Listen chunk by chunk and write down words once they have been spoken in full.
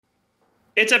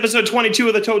It's episode 22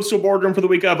 of the Toadstool Boardroom for the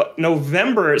week of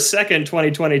November 2nd,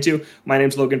 2022. My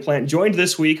name's Logan Plant, joined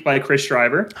this week by Chris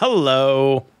Schreiber.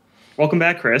 Hello. Welcome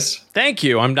back, Chris. Thank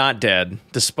you. I'm not dead,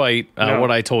 despite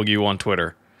what I told you on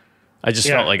Twitter. I just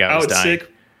felt like I was dying. Sick,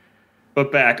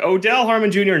 but back. Odell Harmon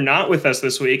Jr. not with us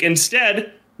this week.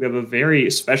 Instead, we have a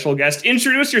very special guest.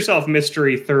 Introduce yourself,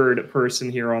 mystery third person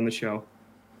here on the show.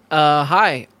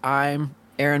 Hi, I'm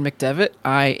Aaron McDevitt.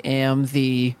 I am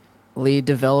the lead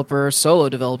solo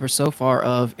developer so far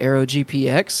of Aero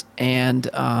GPX, and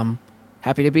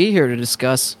happy to be here to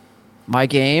discuss my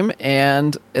game,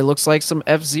 and it looks like some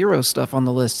F-Zero stuff on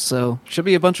the list, so should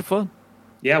be a bunch of fun.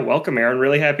 Yeah, welcome, Aaron.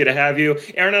 Really happy to have you.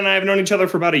 Aaron and I have known each other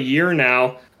for about a year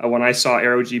now. When I saw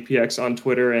Aero GPX on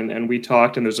Twitter, and we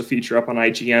talked, and there's a feature up on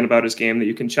IGN about his game that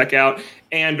you can check out.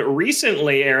 And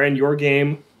recently, Aaron, your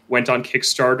game went on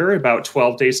Kickstarter, about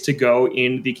 12 days to go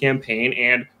in the campaign,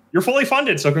 and you're fully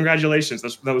funded, so congratulations.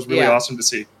 That was really awesome to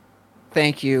see.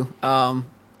 Thank you. Kind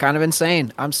of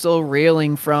insane. I'm still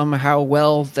reeling from how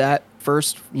well that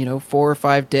first, 4 or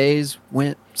 5 days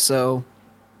went, so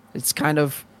it's kind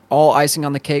of all icing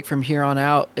on the cake from here on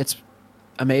out. It's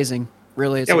amazing.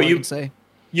 Really, it's all I can say.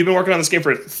 You've been working on this game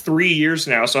for 3 years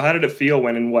now, so how did it feel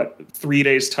when in 3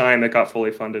 days' time it got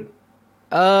fully funded?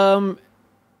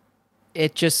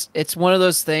 It's one of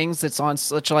those things that's on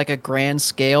such like a grand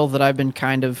scale that I've been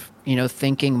kind of,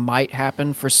 thinking might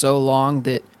happen for so long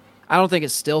that I don't think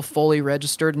it's still fully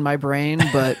registered in my brain,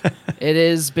 but it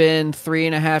has been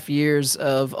 3.5 years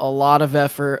of a lot of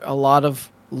effort, a lot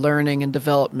of learning and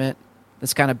development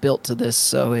that's kind of built to this.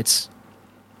 So it's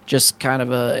just kind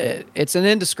of it's an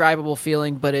indescribable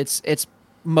feeling, but it's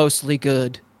mostly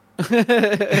good.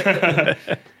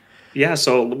 Yeah,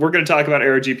 so we're going to talk about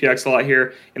Aero GPX a lot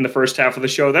here in the first half of the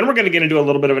show. Then we're going to get into a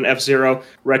little bit of an F-Zero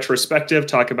retrospective,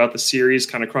 talk about the series,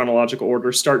 kind of chronological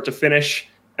order, start to finish,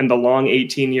 and the long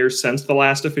 18 years since the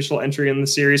last official entry in the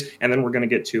series. And then we're going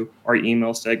to get to our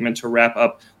email segment to wrap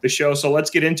up the show. So let's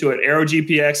get into it. Aero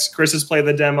GPX, Chris has played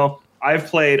the demo. I've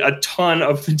played a ton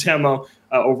of the demo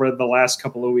over the last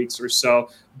couple of weeks or so.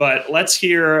 But let's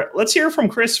hear from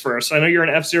Chris first. I know you're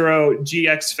an F-Zero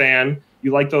GX fan.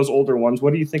 You like those older ones.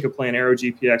 What do you think of playing Aero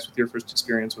GPX with your first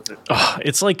experience with it? Oh,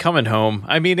 it's like coming home.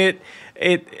 I mean,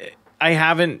 I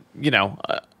haven't,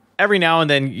 every now and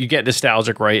then you get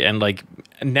nostalgic, right? And like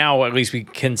now at least we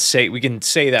can say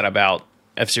that about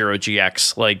F-Zero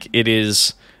GX. Like it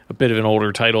is a bit of an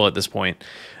older title at this point.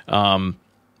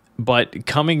 But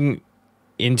coming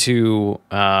into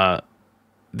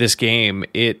this game,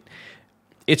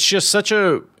 it's just such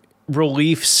a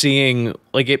relief seeing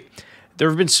like it. There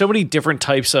have been so many different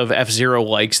types of F-Zero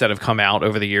likes that have come out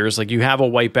over the years. Like you have a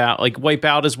Wipeout, like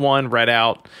Wipeout is one,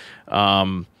 Redout,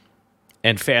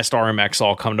 and Fast RMX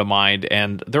all come to mind.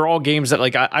 And they're all games that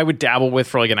like I would dabble with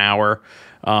for like an hour.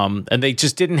 And they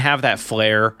just didn't have that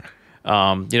flair.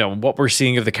 What we're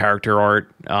seeing of the character art,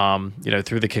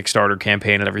 through the Kickstarter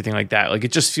campaign and everything like that. Like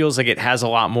it just feels like it has a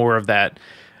lot more of that,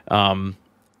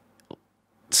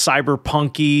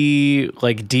 cyberpunky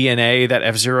like DNA that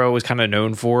F-Zero was kind of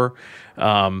known for.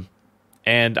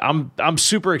 And I'm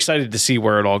super excited to see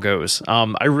where it all goes.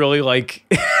 I really like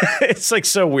it's like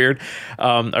so weird.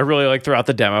 I really like throughout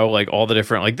the demo, like all the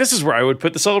different, like this is where I would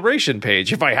put the celebration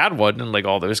page if I had one, and like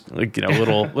all those like,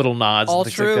 little nods all and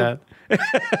things true. like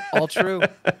that. All true.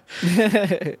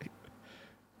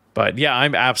 But yeah,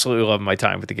 I'm absolutely loving my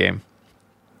time with the game.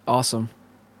 Awesome.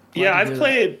 Yeah, I've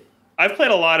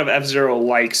played a lot of F-Zero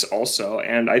likes also,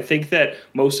 and I think that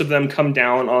most of them come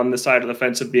down on the side of the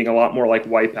fence of being a lot more like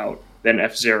Wipeout than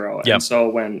F-Zero. Yep. And so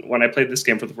when I played this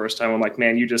game for the first time, I'm like,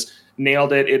 man, you just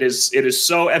nailed it. It is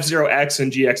so F-Zero X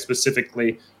and GX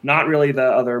specifically, not really the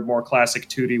other more classic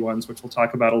 2D ones, which we'll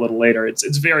talk about a little later.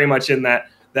 It's very much in that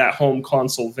home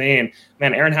console vein.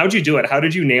 Man, Aaron, how'd you do it? How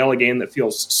did you nail a game that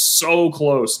feels so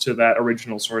close to that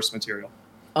original source material?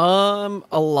 A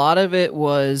lot of it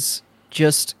was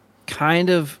just kind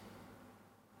of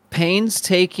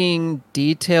painstaking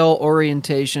detail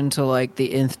orientation to like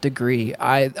the nth degree.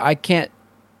 I can't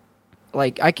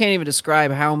even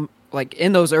describe how, like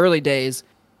in those early days,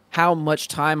 how much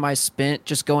time I spent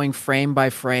just going frame by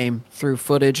frame through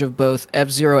footage of both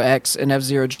F-Zero X and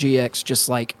F-Zero GX, just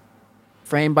like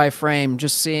frame by frame,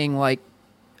 just seeing like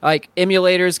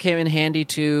emulators came in handy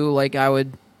too. Like I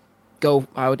would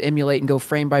emulate and go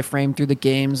frame by frame through the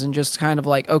games and just kind of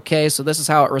like, okay, so this is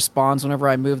how it responds whenever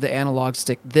I move the analog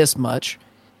stick this much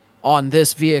on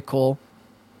this vehicle.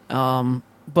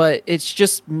 But it's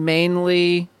just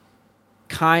mainly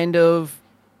kind of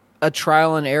a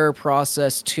trial and error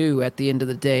process too at the end of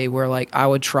the day, where like I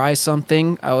would try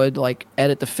something, I would like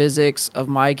edit the physics of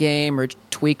my game or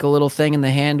tweak a little thing in the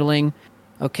handling,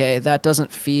 okay, that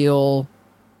doesn't feel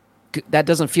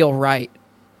right.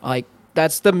 Like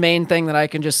that's the main thing that I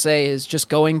can just say is just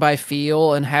going by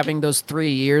feel and having those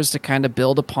 3 years to kind of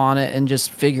build upon it and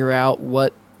just figure out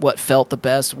what felt the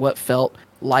best, what felt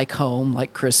like home,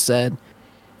 like Chris said,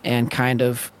 and kind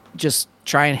of just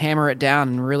try and hammer it down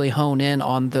and really hone in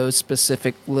on those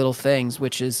specific little things,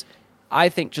 which is, I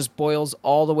think, just boils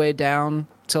all the way down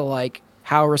to like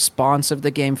how responsive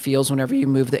the game feels whenever you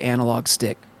move the analog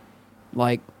stick.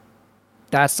 Like,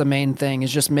 that's the main thing,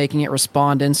 is just making it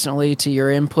respond instantly to your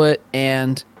input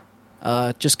and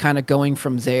just kind of going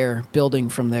from there, building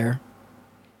from there.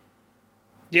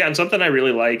 Yeah, and something I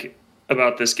really like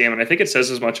about this game, and I think it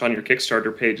says as much on your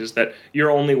Kickstarter page, is that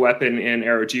your only weapon in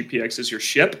Aero GPX is your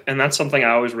ship, and that's something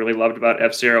I always really loved about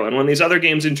F-Zero. And when these other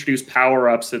games introduce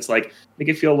power-ups, it's like make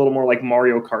it feel a little more like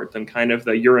Mario Kart than kind of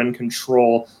the you're in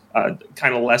control,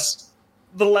 kind of less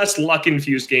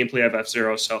luck-infused gameplay of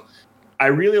F-Zero. So I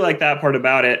really like that part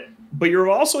about it. But you're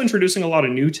also introducing a lot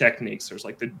of new techniques. There's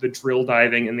like the drill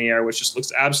diving in the air, which just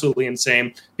looks absolutely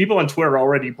insane. People on Twitter are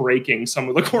already breaking some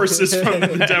of the courses from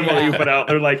the demo you put out.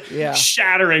 They're like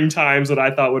shattering times that I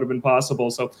thought would have been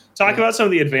possible. So talk about some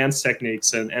of the advanced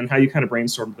techniques and how you kind of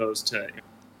brainstormed those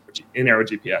in Aero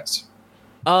GPX.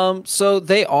 So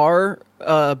they are,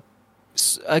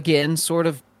 again, sort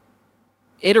of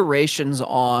iterations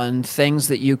on things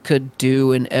that you could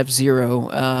do in F-Zero.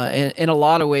 In a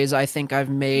lot of ways, I think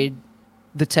I've made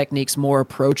the techniques more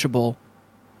approachable.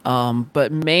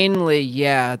 But mainly,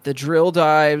 the drill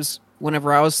dives,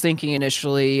 whenever I was thinking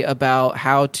initially about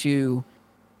how to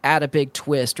add a big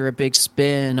twist or a big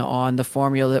spin on the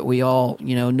formula that we all,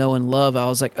 know and love, I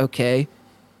was like, okay,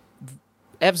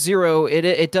 F-Zero,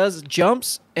 it does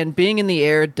jumps, and being in the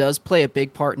air does play a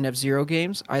big part in F-Zero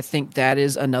games. I think that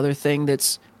is another thing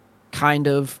that's kind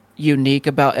of unique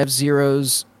about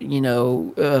F-Zero's,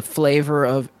 flavor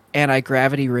of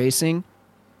anti-gravity racing.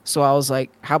 So I was like,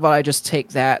 how about I just take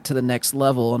that to the next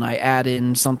level, and I add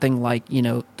in something like,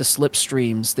 the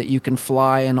slipstreams that you can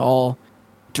fly in all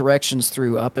directions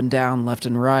through, up and down, left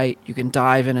and right. You can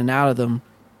dive in and out of them.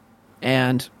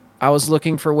 And I was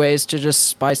looking for ways to just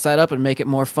spice that up and make it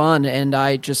more fun, and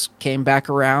I just came back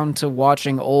around to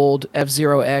watching old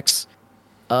F-Zero X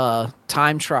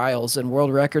time trials and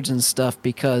world records and stuff,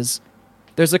 because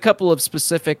there's a couple of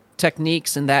specific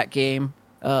techniques in that game,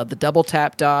 the double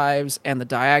tap dives and the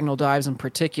diagonal dives in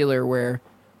particular, where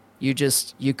you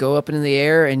go up into the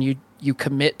air and you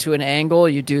commit to an angle,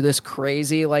 you do this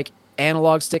crazy like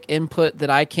analog stick input that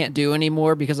I can't do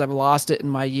anymore because I've lost it in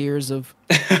my years of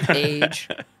age.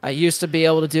 I used to be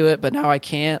able to do it, but now I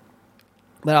can't.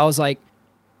 But I was like,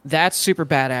 that's super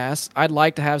badass. I'd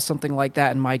like to have something like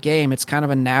that in my game. It's kind of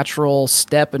a natural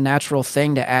step, a natural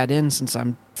thing to add in, since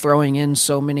I'm throwing in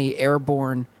so many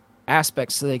airborne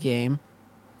aspects to the game.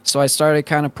 So I started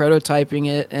kind of prototyping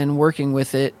it and working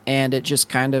with it, and it just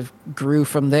kind of grew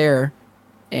from there.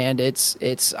 And it's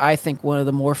I think one of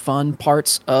the more fun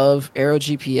parts of Aero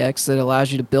GPX that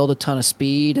allows you to build a ton of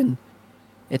speed, and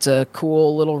it's a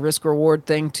cool little risk reward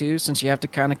thing too, since you have to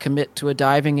kind of commit to a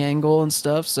diving angle and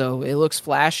stuff. So it looks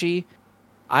flashy.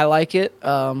 I like it.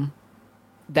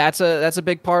 That's a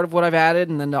big part of what I've added,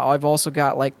 and then I've also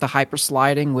got like the hyper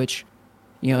sliding, which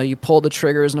you pull the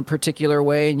triggers in a particular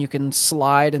way and you can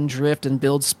slide and drift and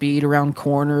build speed around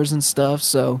corners and stuff.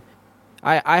 So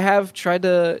I have tried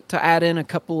to add in a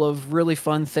couple of really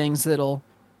fun things that'll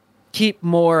keep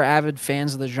more avid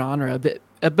fans of the genre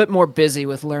a bit more busy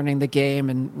with learning the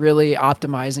game and really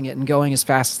optimizing it and going as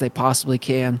fast as they possibly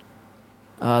can.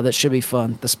 That should be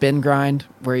fun. The spin grind,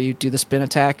 where you do the spin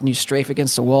attack and you strafe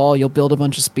against a wall, you'll build a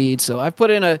bunch of speed. So I've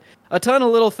put in a ton of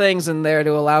little things in there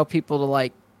to allow people to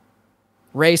like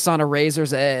race on a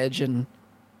razor's edge and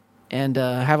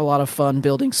have a lot of fun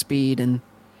building speed and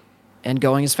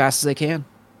going as fast as they can.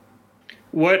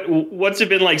 What's it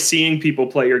been like seeing people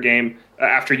play your game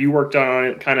after you worked on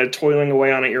it, kind of toiling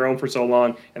away on it your own for so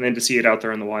long, and then to see it out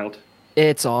there in the wild?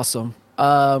 It's awesome.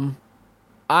 I'm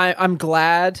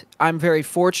glad. I'm very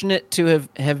fortunate to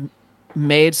have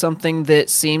made something that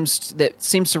seems to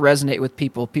resonate with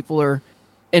people. People are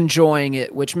enjoying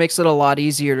it, which makes it a lot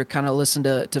easier to kind of listen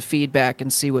to feedback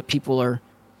and see what people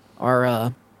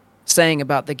are saying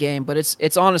about the game. But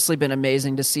it's honestly been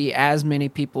amazing to see as many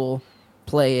people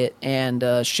play it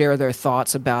and share their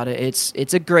thoughts about it.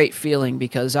 It's a great feeling,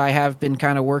 because I have been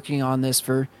kind of working on this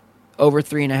for over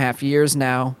 3.5 years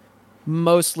now,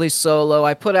 mostly solo.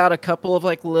 I put out a couple of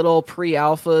like little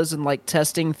pre-alphas and like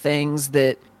testing things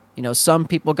that some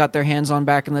people got their hands on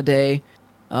back in the day,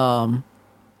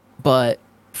 but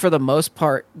for the most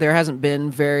part there hasn't been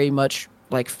very much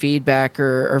like feedback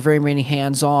or very many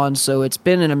hands-on. So it's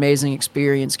been an amazing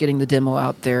experience getting the demo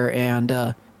out there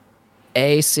and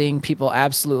seeing people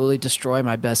absolutely destroy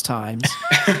my best times.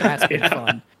 That's been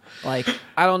fun. Like,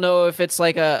 I don't know if it's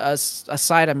like a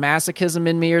side of masochism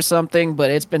in me or something, but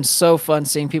it's been so fun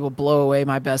seeing people blow away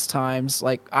my best times.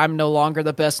 Like, I'm no longer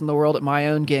the best in the world at my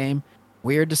own game.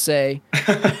 Weird to say.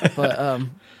 But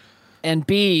and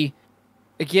B,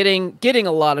 getting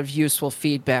a lot of useful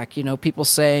feedback. You know, people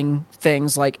saying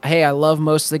things like, "Hey, I love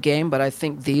most of the game, but I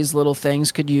think these little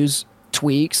things could use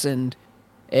tweaks," and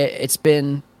it's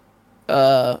been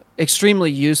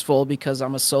extremely useful because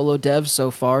I'm a solo dev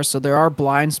so far. So there are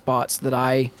blind spots that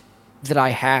I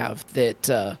have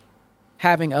that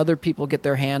having other people get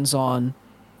their hands on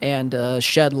and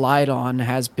shed light on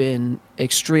has been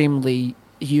extremely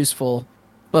useful.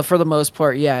 But for the most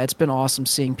part, yeah, it's been awesome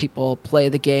seeing people play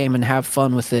the game and have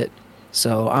fun with it.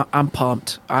 So I'm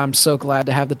pumped. I'm so glad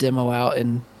to have the demo out,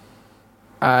 and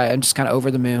I'm just kind of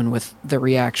over the moon with the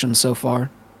reaction so far.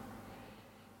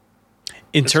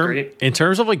 In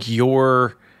terms of like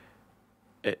your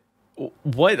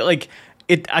what like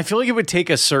it, I feel like it would take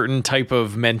a certain type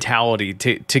of mentality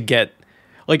to get,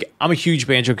 like, I'm a huge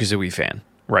Banjo-Kazooie fan,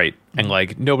 right? And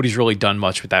like nobody's really done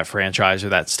much with that franchise or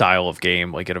that style of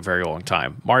game like in a very long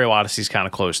time. Mario Odyssey's kind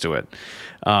of close to it,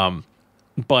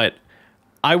 but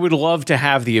I would love to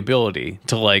have the ability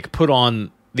to like put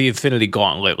on the Infinity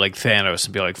Gauntlet like Thanos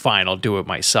and be like, fine, I'll do it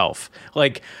myself.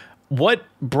 Like, what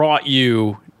brought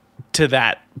you to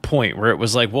that point where it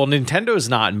was like, well, Nintendo's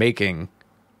not making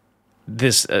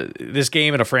this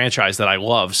game in a franchise that I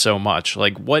love so much?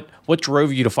 Like, what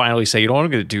drove you to finally say, you know what,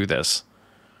 I'm going to do this?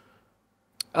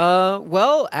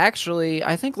 Well, actually,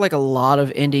 I think like a lot of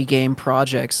indie game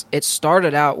projects, it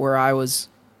started out where I was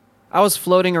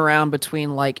floating around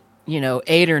between like, you know,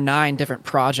 8 or 9 different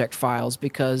project files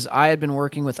because I had been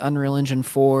working with Unreal Engine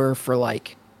 4 for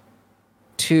like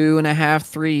 2.5,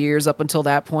 3 years up until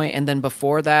that point. And then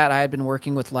before that, I had been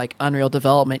working with like Unreal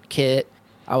Development Kit.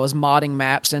 I was modding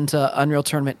maps into Unreal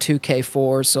Tournament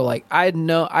 2K4. So like I'd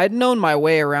known my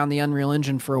way around the Unreal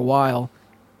Engine for a while,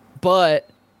 but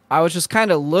I was just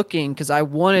kind of looking because I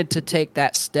wanted to take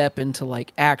that step into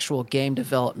like actual game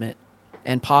development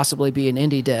and possibly be an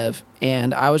indie dev.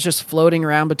 And I was just floating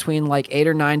around between like 8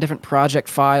 or 9 different project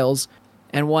files.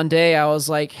 And one day I was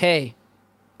like, hey,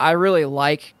 I really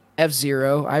like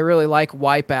F-Zero. I really like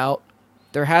Wipeout.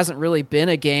 There hasn't really been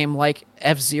a game like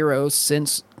F-Zero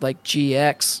since like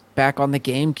GX back on the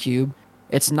GameCube.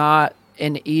 It's not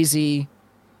an easy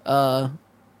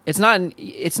it's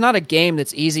not a game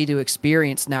that's easy to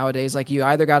experience nowadays. Like, you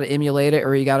either got to emulate it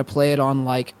or you got to play it on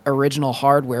like original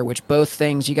hardware, which both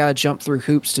things you got to jump through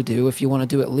hoops to do if you want to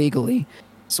do it legally.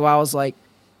 So I was like,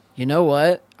 you know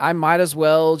what? I might as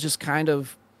well just kind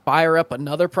of fire up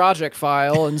another project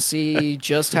file and see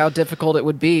just how difficult it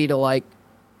would be to like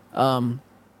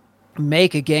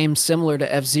make a game similar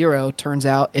to F-Zero. Turns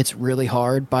out it's really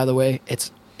hard, by the way.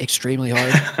 It's extremely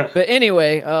hard. But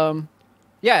anyway,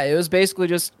 yeah, it was basically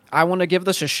just, I want to give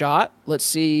this a shot. Let's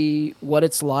see what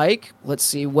it's like. Let's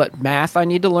see what math I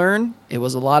need to learn. It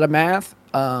was a lot of math.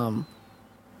 And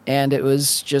it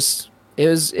was just, it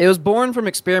was born from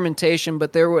experimentation,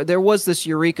 but there was this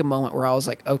eureka moment where I was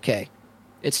like, okay,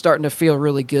 it's starting to feel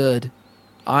really good.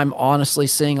 I'm honestly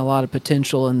seeing a lot of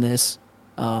potential in this.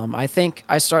 I think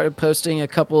I started posting a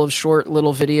couple of short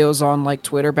little videos on like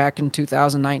Twitter back in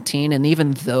 2019, and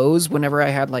even those, whenever I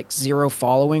had like 0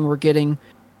 following, were getting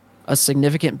a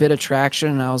significant bit of traction.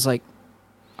 And I was like,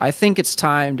 I think it's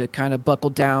time to kind of buckle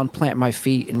down, plant my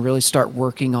feet, and really start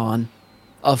working on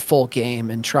a full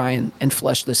game and try and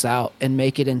flesh this out and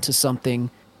make it into something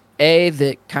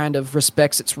that kind of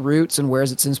respects its roots and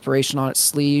wears its inspiration on its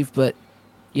sleeve, but,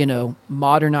 you know,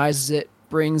 modernizes it,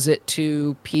 brings it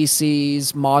to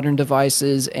PCs, modern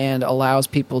devices, and allows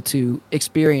people to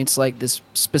experience like this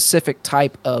specific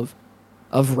type of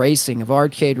racing, of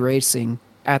arcade racing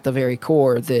at the very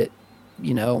core that,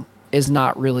 you know, is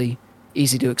not really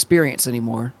easy to experience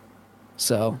anymore.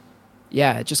 So,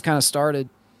 yeah, it just kind of started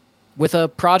with a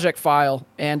project file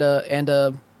and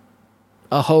a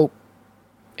hope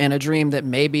and a dream that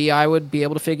maybe I would be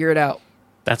able to figure it out.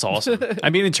 That's awesome. I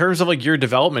mean, in terms of like your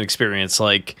development experience,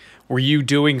 like, were you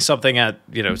doing something at,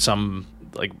 you know, some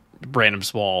like random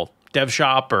small dev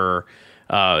shop, or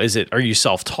are you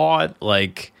self-taught?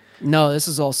 Like, no, this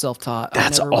is all self-taught.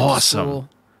 That's awesome.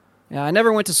 Yeah, I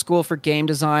never went to school for game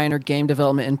design or game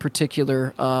development in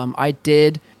particular. I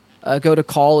did go to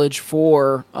college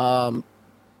for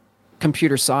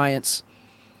computer science,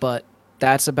 but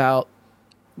that's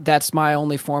my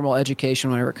only formal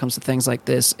education whenever it comes to things like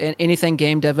this. And anything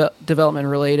game development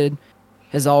related,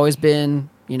 has always been,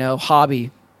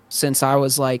 hobby since I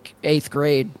was like 8th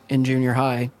grade in junior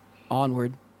high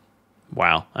onward.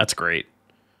 Wow, that's great.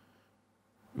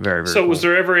 Very, very So cool. was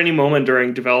there ever any moment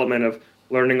during development of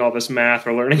learning all this math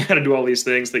or learning how to do all these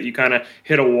things that you kind of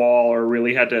hit a wall or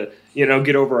really had to,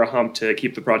 get over a hump to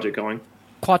keep the project going?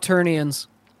 Quaternions.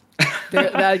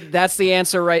 That's the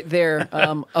answer right there.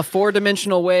 A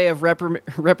 4-dimensional way of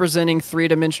representing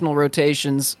 3-dimensional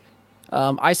rotations.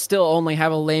 I still only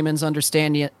have a layman's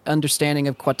understanding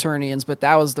of quaternions, but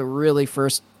that was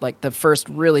the first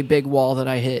really big wall that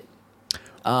I hit.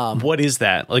 What is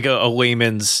that? Like a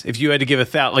layman's, if you had to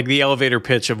give like the elevator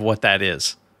pitch of what that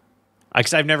is?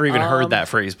 Because I've never even heard that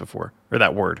phrase before, or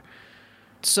that word.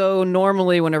 So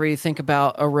normally whenever you think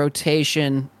about a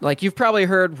rotation, like you've probably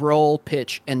heard roll,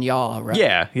 pitch, and yaw, right?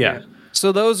 Yeah.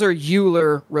 So those are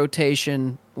Euler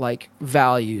rotation like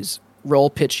values, roll,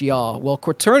 pitch, yaw. Well,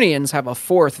 quaternions have a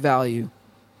 4th value,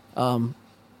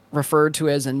 referred to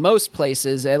as, in most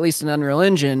places, at least in Unreal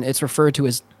Engine, it's referred to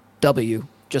as W,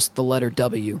 just the letter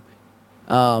W.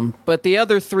 But the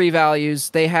other 3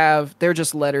 values, they're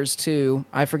just letters too.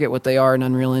 I forget what they are in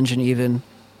Unreal Engine even,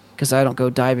 because I don't go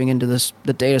diving into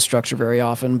the data structure very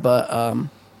often. But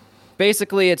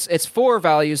basically, it's 4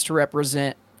 values to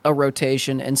represent a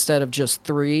rotation instead of just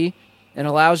 3, and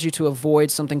allows you to avoid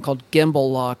something called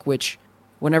gimbal lock, which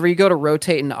whenever you go to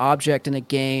rotate an object in a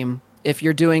game, if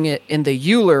you're doing it in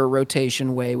the Euler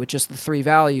rotation way with just the 3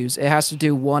 values, it has to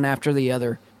do one after the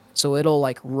other. So it'll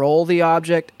like roll the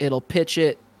object, it'll pitch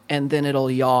it, and then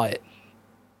it'll yaw it.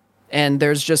 And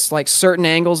there's just like certain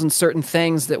angles and certain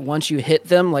things that once you hit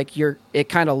them, like it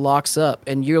kind of locks up.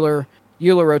 And Euler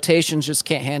rotations just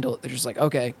can't handle it. They're just like,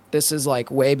 okay, this is like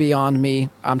way beyond me.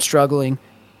 I'm struggling.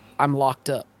 I'm locked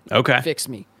up. Okay. Fix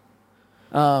me.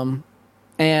 And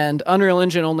Unreal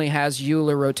Engine only has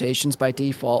Euler rotations by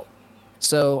default.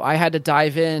 So I had to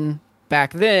dive in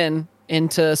back then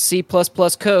into C++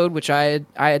 code, which I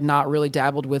had not really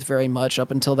dabbled with very much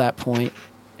up until that point.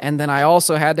 And then I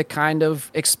also had to kind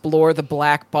of explore the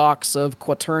black box of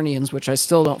quaternions, which I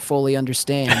still don't fully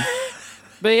understand.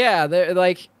 But yeah,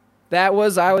 that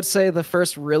was, I would say, the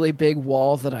first really big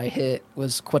wall that I hit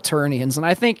was quaternions. And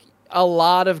I think a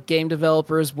lot of game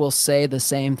developers will say the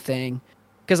same thing.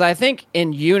 Because I think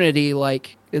in Unity,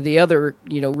 like the other,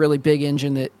 really big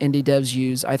engine that indie devs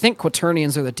use, I think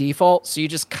quaternions are the default. So you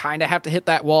just kind of have to hit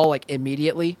that wall like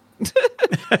immediately.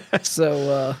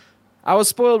 So I was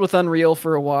spoiled with Unreal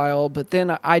for a while, but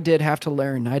then I did have to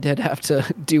learn. I did have to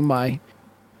do my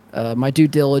due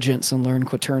diligence and learn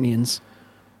quaternions.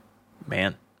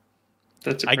 Man.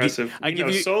 That's impressive. I give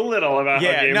you so little about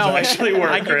how games actually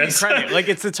work, I give Chris. you credit. Like,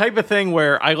 it's the type of thing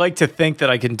where I like to think that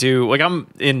I can do. Like, I'm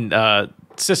in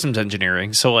systems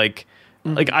engineering, so like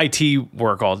IT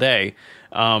work all day,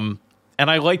 and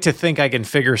I like to think I can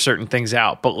figure certain things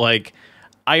out. But like,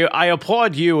 I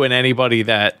applaud you and anybody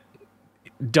that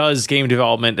does game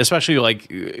development, especially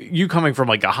like you coming from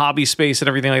like a hobby space and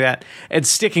everything like that, and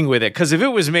sticking with it. Because if it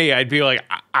was me, I'd be like,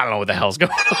 I don't know what the hell's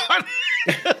going on.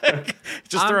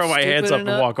 Just throw my hands up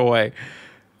and walk away.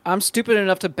 I'm stupid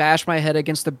enough to bash my head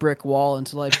against the brick wall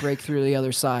until I break through the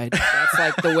other side. That's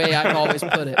like the way I've always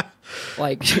put it.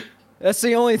 Like, that's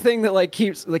the only thing that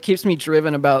keeps me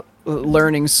driven about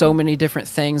learning so many different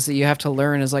things that you have to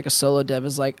learn as like a solo dev.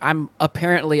 Is like I'm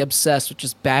apparently obsessed with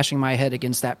just bashing my head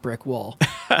against that brick wall.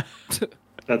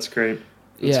 That's great.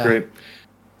 That's great.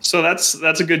 So that's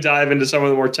a good dive into some of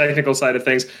the more technical side of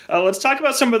things. Let's talk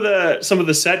about some of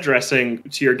the set dressing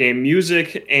to your game,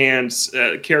 music and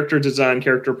character design,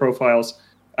 character profiles.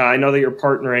 I know that you're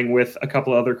partnering with a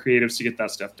couple other creatives to get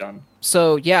that stuff done.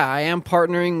 So yeah, I am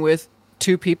partnering with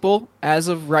 2 people as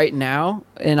of right now,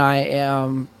 and I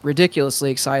am ridiculously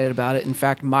excited about it. In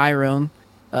fact, Myron,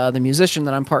 the musician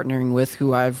that I'm partnering with,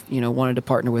 who I've wanted to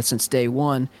partner with since day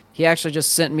one, he actually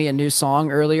just sent me a new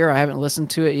song earlier. I haven't listened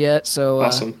to it yet, so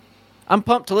awesome. I'm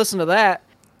pumped to listen to that.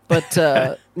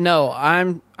 But no,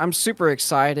 I'm super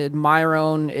excited.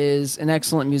 Myron is an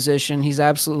excellent musician. He's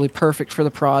absolutely perfect for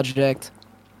the project.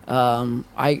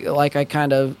 I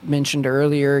kind of mentioned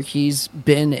earlier, he's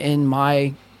been in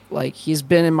my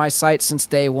sights since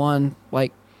day one.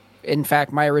 Like, in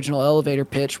fact, my original elevator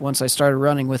pitch, once I started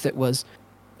running with it, was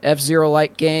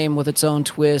F-Zero-like game with its own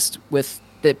twist,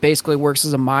 that basically works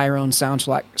as a Myron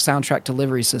soundtrack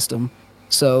delivery system.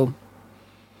 So,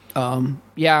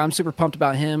 yeah, I'm super pumped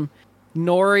about him.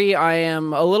 Nori, I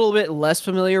am a little bit less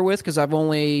familiar with because I've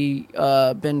only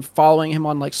been following him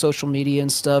on like social media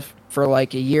and stuff for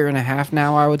like a year and a half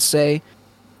now, I would say.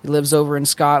 He lives over in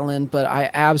Scotland, but I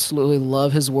absolutely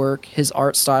love his work. His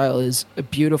art style is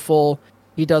beautiful.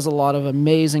 He does a lot of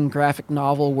amazing graphic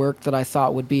novel work that I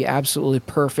thought would be absolutely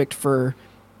perfect for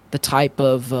the type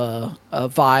of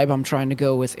vibe I'm trying to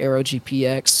go with Aero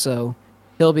GPX. So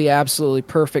he'll be absolutely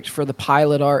perfect for the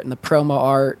pilot art and the promo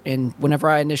art. And whenever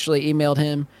I initially emailed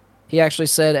him, he actually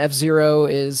said F-Zero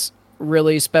is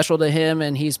really special to him,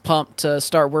 and he's pumped to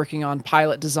start working on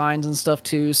pilot designs and stuff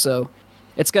too. So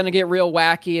it's going to get real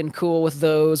wacky and cool with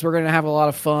those. We're going to have a lot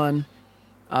of fun.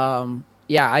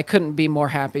 Yeah, I couldn't be more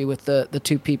happy with the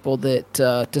two people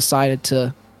that decided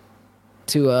to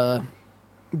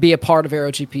be a part of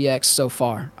Aero GPX so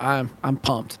far. I'm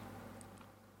pumped.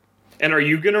 And are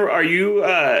you kind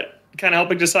of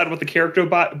helping decide what the character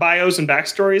bios and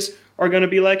backstories are going to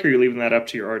be like, or are you leaving that up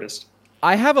to your artist?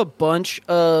 I have a bunch,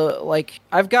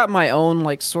 I've got my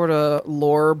own, sort of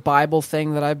lore Bible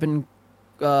thing that I've been,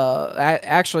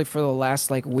 actually for the last,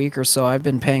 week or so, I've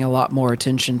been paying a lot more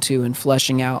attention to and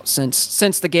fleshing out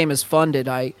since the game is funded.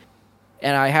 I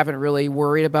haven't really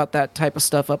worried about that type of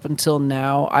stuff up until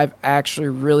now. I've actually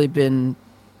really been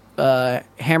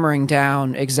hammering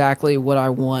down exactly what I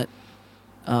want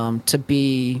to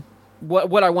be,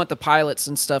 what I want the pilots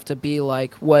and stuff to be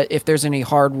like, what if there's any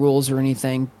hard rules or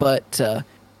anything. But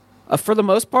for the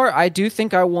most part, I do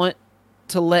think I want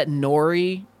to let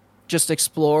Nori just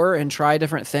explore and try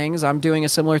different things. I'm doing a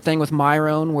similar thing with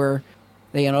Myron where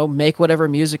make whatever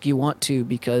music you want to,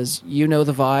 because you know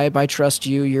the vibe. I trust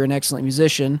you. You're an excellent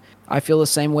musician. I feel the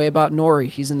same way about Nori.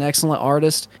 He's an excellent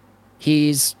artist.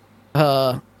 He's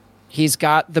got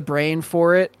the brain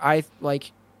for it.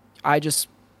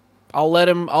 I'll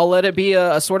let it be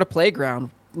a sort of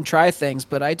playground and try things.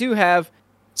 But I do have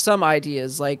some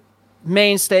ideas,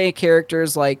 mainstay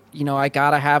characters, I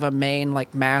gotta have a main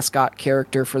mascot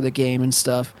character for the game and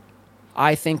stuff.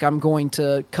 I think I'm going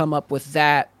to come up with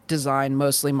that design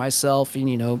mostly myself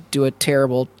and do a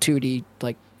terrible 2D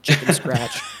chicken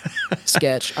scratch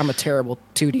sketch. I'm a terrible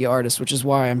 2D artist, which is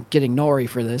why I'm getting Nori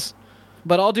for this.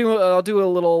 But I'll do a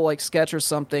little sketch or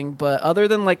something. But other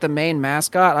than the main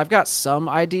mascot, I've got some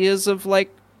ideas of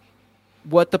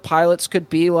what the pilots could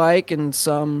be like, and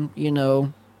some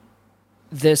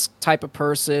this type of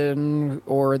person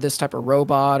or this type of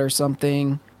robot or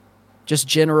something. Just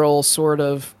general sort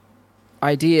of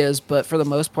ideas, but for the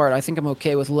most part, I think I'm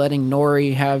okay with letting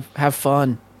Nori have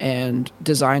fun and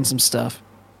design some stuff.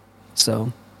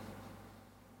 So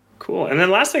cool. And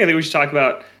then last thing I think we should talk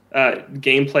about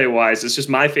gameplay wise, it's just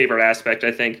my favorite aspect,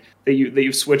 I think, that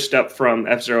you've switched up from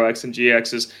F-Zero X and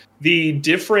GX is the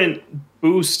different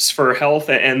boosts for health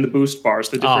and the boost bars,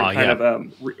 the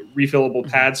different refillable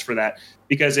pads for that.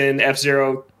 Because in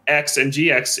F-Zero X and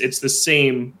GX, it's the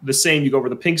same. You go over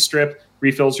the pink strip,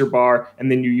 refills your bar,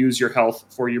 and then you use your health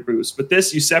for your boost. But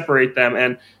this, you separate them,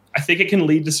 and I think it can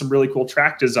lead to some really cool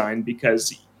track design,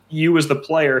 because you as the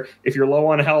player, if you're low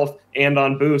on health and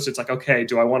on boost, it's okay,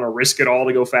 do I want to risk it all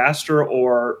to go faster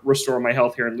or restore my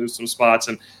health here and lose some spots?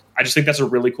 And I just think that's a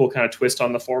really cool kind of twist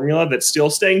on the formula that's still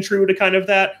staying true to kind of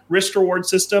that risk reward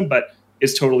system, but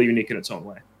is totally unique in its own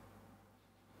way.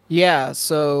 Yeah,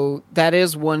 so that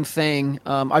is one thing.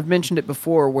 I've mentioned it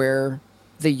before, where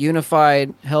the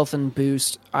unified health and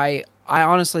boost, I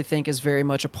honestly think is very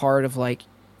much a part of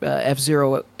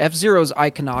F-Zero's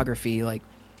iconography.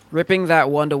 Ripping that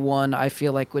 1-to-1, I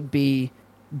feel would be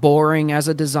boring as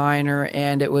a designer,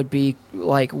 and it would be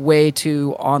way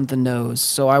too on the nose.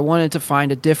 So I wanted to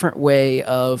find a different way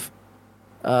of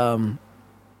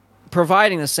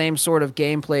providing the same sort of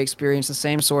gameplay experience, the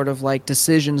same sort of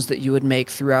decisions that you would make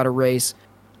throughout a race,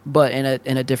 but in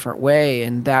a different way.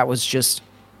 And that was just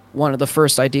one of the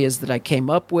first ideas that I came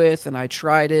up with, and I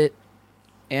tried it,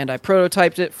 and I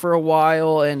prototyped it for a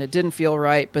while, and it didn't feel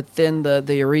right. But then the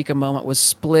eureka moment was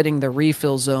splitting the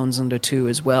refill zones into two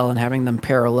as well and having them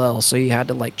parallel, so you had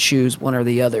to choose one or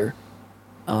the other.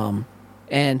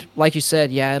 And like you said,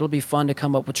 yeah, it'll be fun to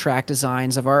come up with track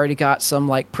designs. I've already got some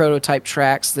prototype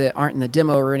tracks that aren't in the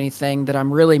demo or anything that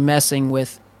I'm really messing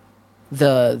with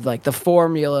the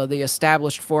formula, the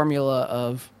established formula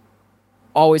of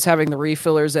always having the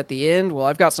refillers at the end. Well,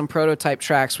 I've got some prototype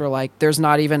tracks where there's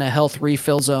not even a health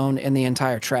refill zone in the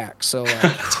entire track. So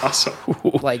that's awesome.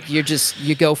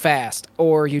 You go fast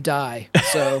or you die.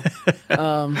 So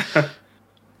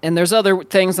and there's other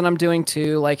things that I'm doing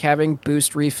too, like having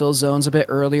boost refill zones a bit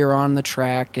earlier on the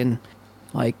track, and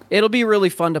it'll be really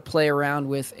fun to play around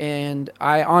with. And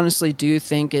I honestly do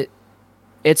think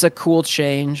it's a cool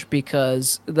change,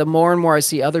 because the more and more I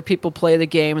see other people play the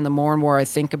game and the more I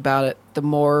think about it, the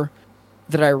more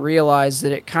that I realize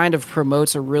that it kind of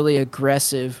promotes a really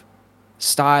aggressive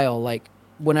style.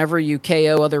 Whenever you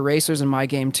KO other racers in my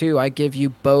game too, I give you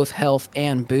both health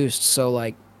and boost. So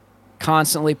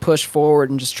constantly push forward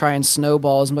and just try and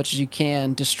snowball as much as you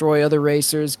can, destroy other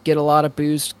racers, get a lot of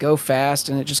boost, go fast,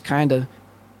 and it just kind of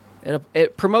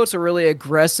it promotes a really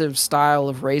aggressive style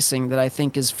of racing that I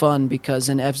think is fun, because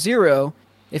in F-Zero,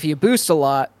 if you boost a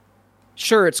lot,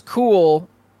 sure, it's cool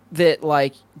that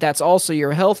like that's also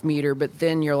your health meter, but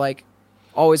then you're like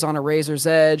always on a razor's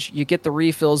edge. You get the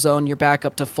refill zone, you're back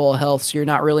up to full health, so you're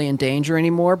not really in danger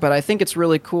anymore. But I think it's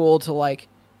really cool to like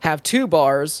have 2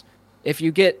 bars. If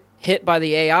you get hit by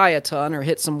the AI a ton or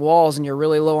hit some walls and you're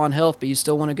really low on health, but you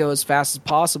still want to go as fast as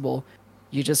possible,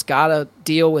 you just gotta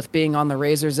deal with being on the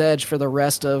razor's edge for the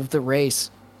rest of the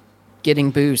race, getting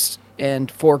boost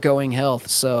and foregoing health.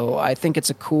 So I think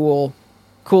it's a cool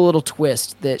little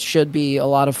twist that should be a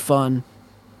lot of fun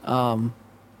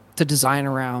to design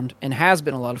around, and has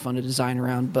been a lot of fun to design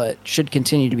around, but should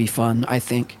continue to be fun, I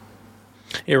think.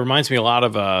 It reminds me a lot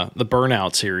of the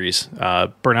Burnout series,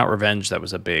 Burnout Revenge. That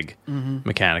was a big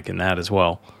mechanic in that as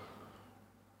well.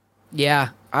 Yeah,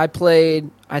 I played,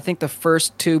 I think, the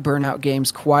first 2 Burnout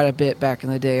games quite a bit back in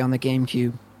the day on the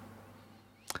GameCube.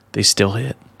 They still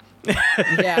hit.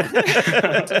 Yeah,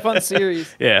 it's a fun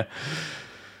series. Yeah.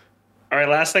 All right,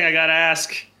 last thing I got to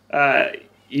ask.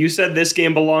 You said this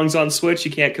game belongs on Switch.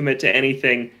 You can't commit to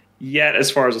anything yet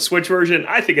as far as a Switch version.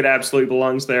 I think it absolutely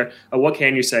belongs there. What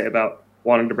can you say about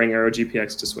wanting to bring Aero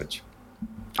GPX to Switch?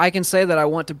 I can say that I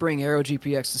want to bring Aero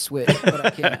GPX to Switch, but I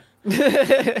can't.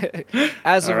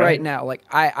 As of right now, like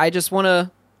I just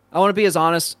want to be as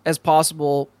honest as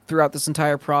possible throughout this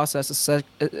entire process,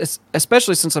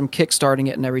 especially since I'm kickstarting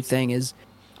it and everything. Is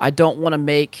I don't want to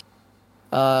make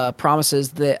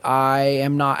promises that I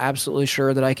am not absolutely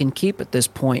sure that I can keep at this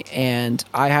point, and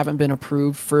I haven't been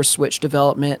approved for Switch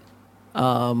development.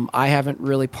 I haven't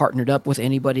really partnered up with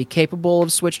anybody capable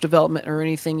of Switch development or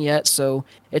anything yet, so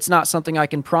it's not something I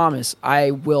can promise.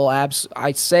 I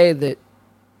say that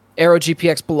Aero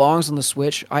GPX belongs on the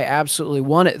Switch. I absolutely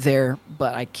want it there,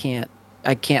 but I can't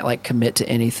like commit to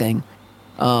anything.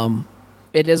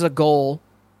 It is a goal.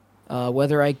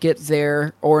 Whether I get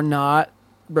there or not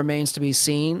remains to be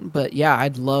seen, but yeah,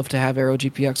 I'd love to have Aero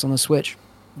GPX on the Switch.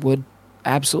 Would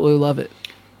absolutely love it.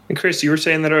 And Chris, you were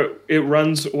saying that it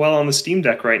runs well on the Steam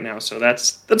Deck right now, so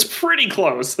that's pretty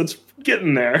close. That's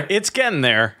getting there. It's getting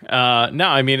there. No,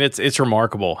 I mean it's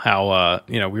remarkable how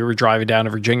we were driving down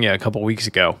to Virginia a couple weeks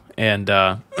ago, and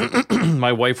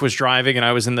my wife was driving, and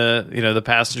I was in the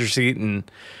passenger seat, and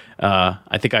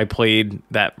I think I played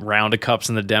that round of cups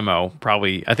in the demo.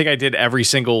 Probably, I think I did every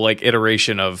single like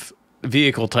iteration of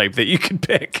vehicle type that you could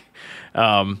pick,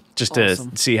 just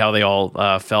Awesome. to see how they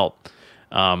all felt.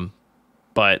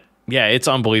 But yeah, it's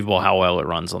unbelievable how well it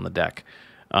runs on the deck.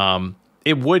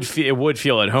 It would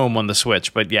feel at home on the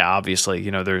Switch, but yeah, obviously,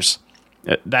 there's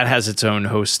that has its own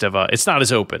host of it's not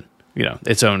as open,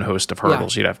 its own host of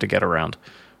hurdles you'd have to get around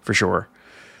for sure.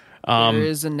 There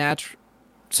is a natural.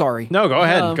 Sorry. No, go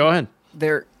ahead. Go ahead.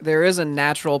 There is a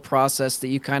natural process that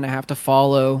you kind of have to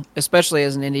follow, especially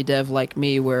as an indie dev like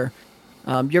me, where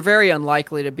you're very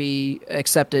unlikely to be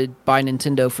accepted by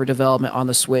Nintendo for development on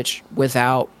the Switch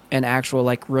without an actual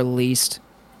like released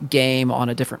game on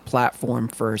a different platform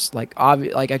first. Like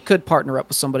I could partner up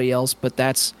with somebody else, but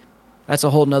that's a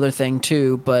whole nother thing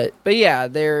too. But yeah,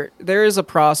 there is a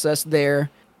process there.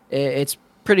 It's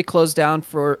pretty closed down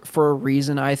for a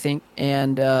reason, I think,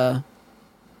 and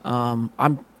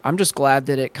I'm just glad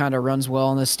that it kind of runs well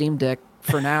on the Steam Deck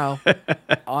for now.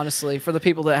 Honestly, for the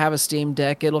people that have a Steam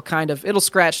Deck, it'll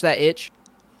scratch that itch.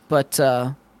 But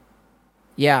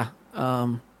yeah,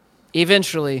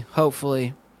 eventually,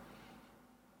 hopefully.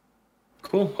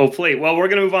 Cool. Hopefully. Well, we're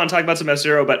going to move on and talk about some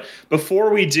F-Zero, but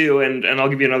before we do, and I'll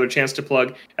give you another chance to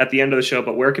plug at the end of the show,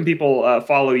 but where can people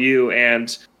follow you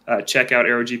and check out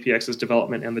Aero GPX's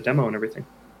development and the demo and everything?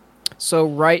 So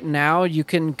right now you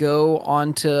can go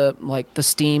onto like the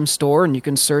Steam store and you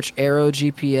can search Aero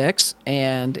GPX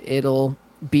and it'll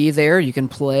be there. You can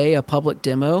play a public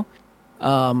demo.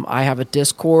 I have a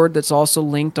Discord that's also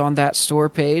linked on that store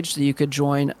page that you could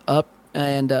join up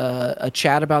and a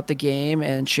chat about the game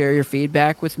and share your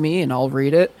feedback with me, and I'll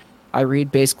read it. I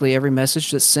read basically every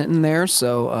message that's sent in there,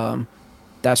 so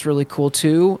that's really cool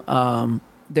too.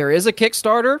 There is a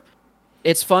Kickstarter.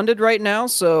 It's funded right now,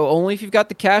 so only if you've got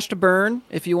the cash to burn.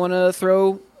 If you want to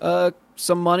throw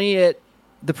some money at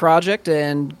the project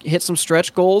and hit some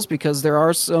stretch goals, because there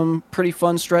are some pretty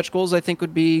fun stretch goals I think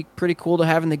would be pretty cool to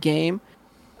have in the game.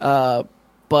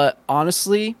 But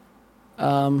honestly,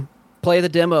 play the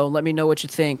demo. Let me know what you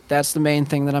think. That's the main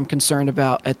thing that I'm concerned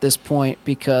about at this point,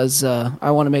 because I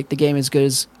want to make the game as good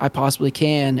as I possibly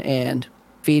can, and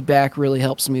feedback really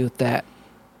helps me with that.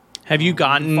 Have you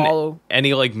gotten follow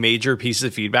any like major pieces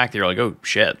of feedback that you're like, oh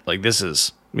shit, like this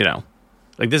is,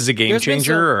 like this is a game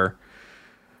changer? Or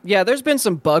yeah, there's been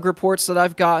some bug reports that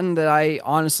I've gotten that I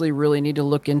honestly really need to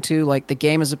look into. Like the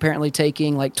game is apparently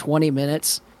taking like 20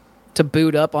 minutes to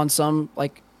boot up on some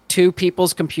like 2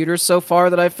 people's computers so far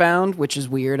that I've found, which is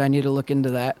weird. I need to look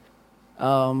into that.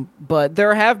 But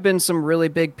there have been some really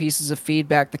big pieces of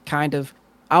feedback that kind of,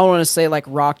 I don't want to say like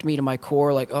rocked me to my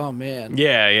core, like, oh man,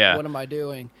 yeah, what am I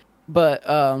doing? But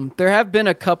there have been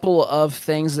a couple of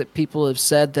things that people have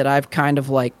said that I've kind of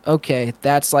like, okay,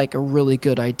 that's like a really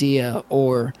good idea.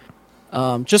 Or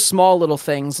just small little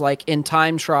things like in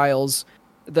time trials,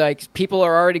 like people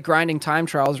are already grinding time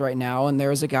trials right now. And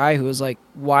there's a guy who was like,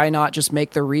 why not just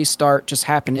make the restart just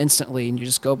happen instantly? And you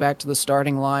just go back to the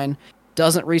starting line.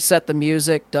 Doesn't reset the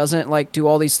music, doesn't like do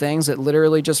all these things. It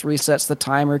literally just resets the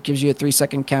timer, gives you a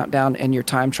 3-second countdown, and you're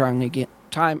time trialing again.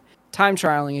 Time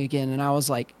trialing again. And I was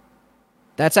like,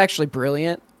 that's actually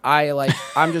brilliant.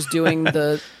 I'm just doing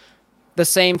the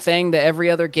same thing that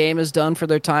every other game has done for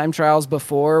their time trials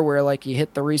before, where like you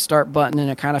hit the restart button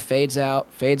and it kind of fades out,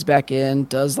 fades back in,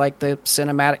 does like the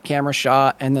cinematic camera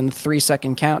shot, and then the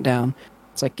 3-second countdown.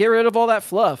 It's like, get rid of all that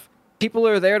fluff. People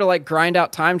are there to like grind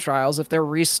out time trials. If they're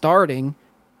restarting,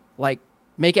 like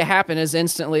make it happen as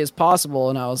instantly as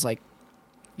possible. And I was like,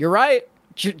 you're right.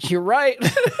 You're right.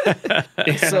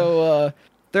 Yeah. So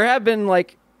there have been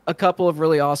like a couple of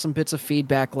really awesome bits of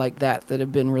feedback like that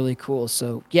have been really cool.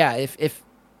 So yeah,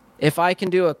 if I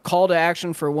can do a call to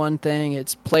action for one thing,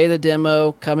 it's play the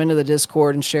demo, come into the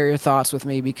Discord and share your thoughts with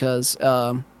me, because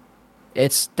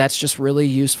that's just really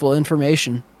useful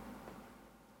information.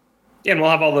 Yeah, and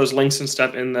we'll have all those links and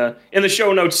stuff in the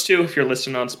show notes too, if you're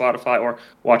listening on Spotify or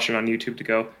watching on YouTube, to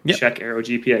go check Aero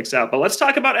GPX out. But let's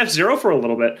talk about F-Zero for a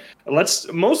little bit.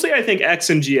 Mostly I think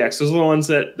X and GX. Those are the ones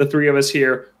that the three of us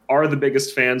here are the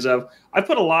biggest fans of. I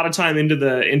put a lot of time into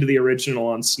the original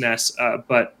on SNES,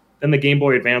 but then the Game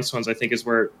Boy Advance ones I think is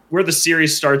where the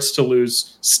series starts to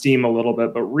lose steam a little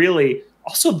bit. But really,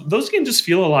 also those games just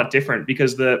feel a lot different,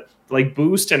 because the like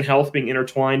boost and health being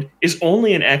intertwined is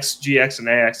only in X, GX, and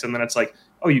AX, and then it's like,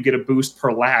 oh, you get a boost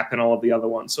per lap in all of the other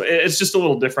ones. So it's just a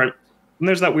little different. And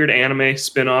there's that weird anime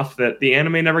spin-off that the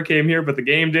anime never came here, but the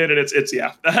game did, and it's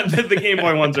the Game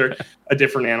Boy ones are a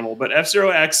different animal. But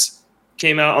F-Zero X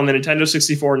came out on the Nintendo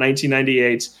 64 in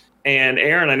 1998. And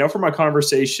Aaron, I know from our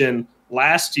conversation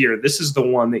last year, this is the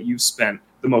one that you've spent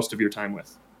the most of your time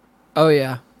with. Oh,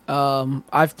 yeah.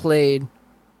 I've played,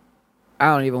 I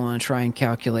don't even want to try and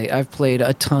calculate. I've played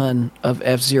a ton of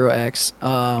F-Zero X.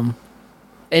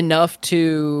 Enough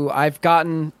to, I've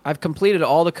completed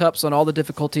all the cups on all the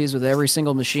difficulties with every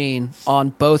single machine on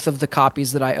both of the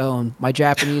copies that I own, my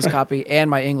Japanese copy and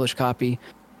my English copy.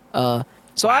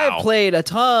 So I have played a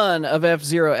ton of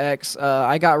F-Zero X.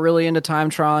 I got really into time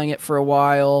trialing it for a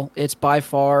while. It's by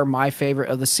far my favorite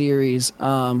of the series.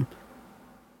 I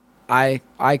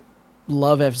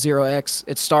love F-Zero X.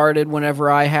 It started whenever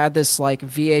I had this like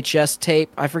VHS tape.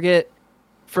 I forget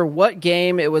for what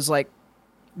game it was like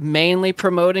mainly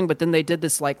promoting, but then they did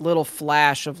this like little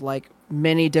flash of like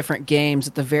many different games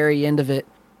at the very end of it.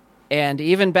 And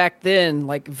even back then,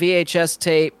 like VHS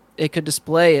tape, it could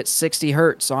display at 60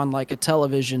 hertz on like a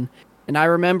television. And I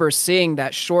remember seeing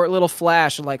that short little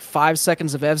flash of like 5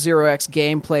 seconds of F-Zero X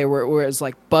gameplay where it was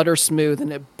like butter smooth,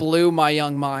 and it blew my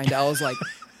young mind. I was like,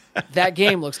 that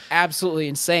game looks absolutely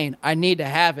insane. I need to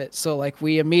have it. So like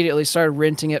we immediately started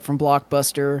renting it from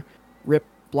Blockbuster, rip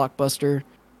Blockbuster,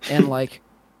 and like,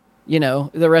 you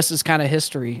know, the rest is kind of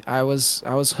history. I was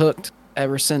hooked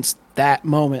ever since that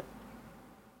moment.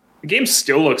 The game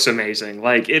still looks amazing.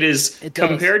 Like it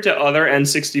compared to other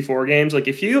N64 games. Like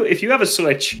if you have a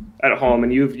Switch at home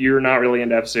and you're not really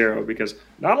into F-Zero, because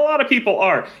not a lot of people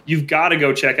are, you've got to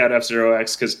go check out F-Zero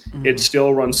X, because it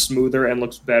still runs smoother and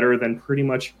looks better than pretty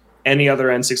much any other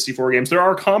N64 games. There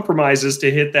are compromises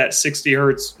to hit that 60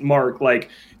 hertz mark.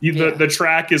 Like the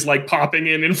track is like popping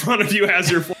in front of you as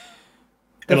you're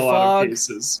in a lot of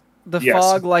cases. The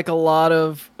fog, like a lot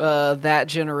of that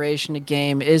generation of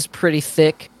game, is pretty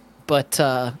thick. But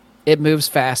it moves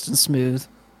fast and smooth.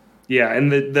 Yeah, and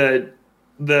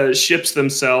the ships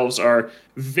themselves are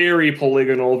very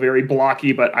polygonal, very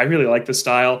blocky, but I really like the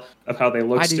style of how they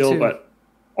look still. But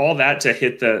all that to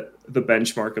hit the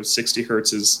benchmark of 60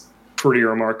 hertz is pretty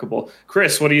remarkable.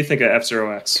 Chris, what do you think of F-Zero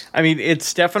X? I mean,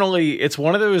 it's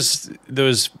one of those.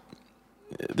 There's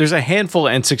a handful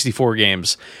of N64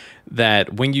 games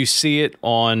that when you see it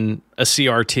on a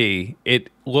CRT, it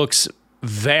looks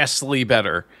vastly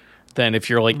better than if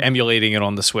you're like emulating it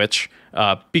on the Switch.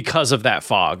 because of that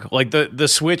fog. Like the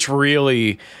Switch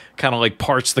really kind of like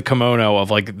parts the kimono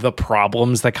of like the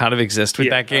problems that kind of exist with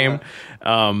that game.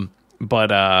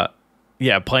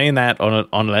 Yeah, playing that on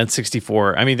an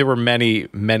N64. I mean, there were many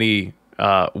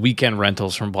weekend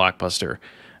rentals from Blockbuster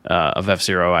of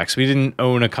F-Zero X. We didn't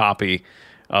own a copy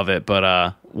of it,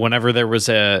 but whenever there was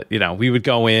we would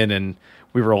go in and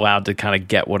we were allowed to kind of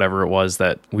get whatever it was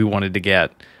that we wanted to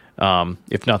get.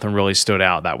 If nothing really stood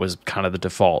out, that was kind of the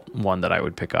default one that I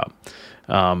would pick up.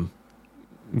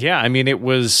 Yeah, I mean, it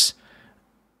was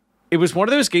one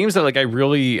of those games that like I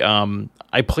really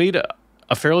I played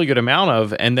a fairly good amount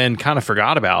of and then kind of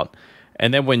forgot about.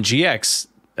 And then when GX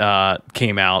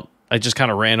came out, I just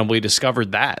kind of randomly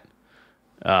discovered that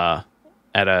at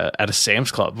a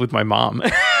Sam's Club with my mom.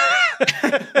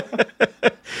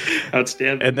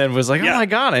 Outstanding. And then was like, oh my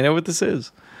God, I know what this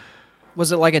is.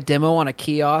 Was it like a demo on a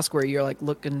kiosk where you're like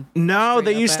looking? No,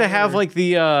 they used to have like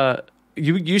the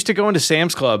you used to go into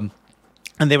Sam's Club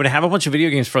and they would have a bunch of video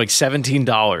games for like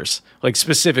 $17, like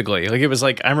specifically. Like it was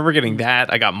like I remember getting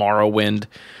that. I got Morrowind.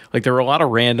 Like there were a lot of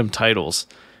random titles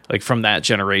like from that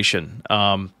generation.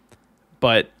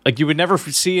 But like you would never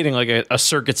see it in like a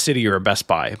Circuit City or a Best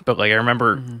Buy. But like I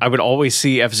remember I would always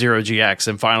see F-Zero GX,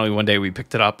 and finally one day we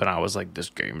picked it up and I was like, this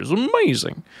game is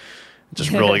amazing. Just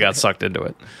really got sucked into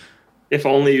it. If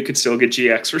only you could still get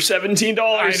GX for $17.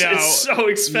 I know. It's so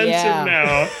expensive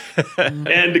now.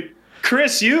 And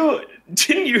Chris,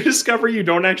 didn't you discover you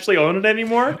don't actually own it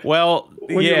anymore? Well,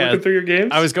 when you're looking through your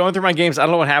games? I was going through my games. I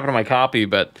don't know what happened to my copy,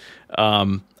 but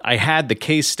I had the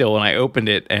case still, and I opened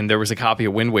it, and there was a copy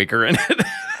of Wind Waker in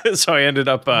it. So I ended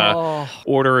up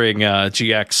ordering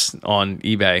GX on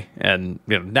eBay, and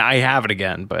now I have it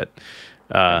again. But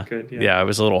yeah, I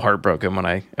was a little heartbroken when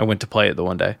I went to play it the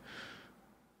one day.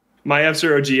 My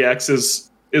F-Zero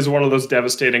GX is one of those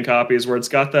devastating copies where it's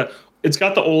got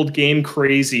the old Game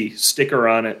Crazy sticker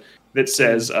on it that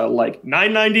says like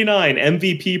 $9.99,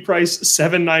 MVP price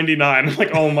 $7.99. I'm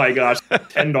like, oh my gosh,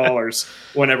 $10.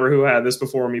 Whenever who had this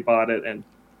before me bought it, and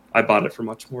I bought it for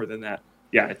much more than that.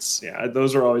 Yeah,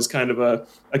 those are always kind of a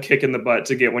kick in the butt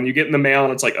to get when you get in the mail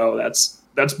and it's like, oh,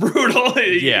 that's brutal.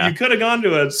 Yeah. You could have gone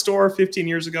to a store 15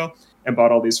 years ago and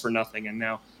bought all these for nothing, and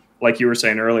now, like you were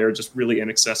saying earlier, just really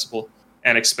inaccessible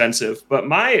and expensive. But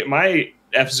my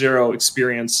F-Zero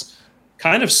experience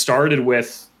kind of started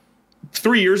with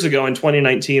 3 years ago in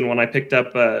 2019 when I picked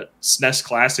up a SNES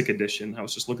Classic Edition. I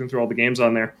was just looking through all the games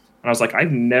on there, and I was like,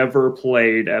 I've never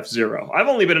played F-Zero. I've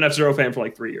only been an F-Zero fan for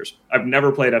like 3 years. I've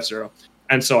never played F-Zero.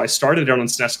 And so I started it on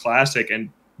SNES Classic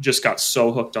and just got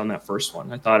so hooked on that first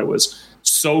one. I thought it was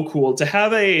so cool to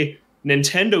have a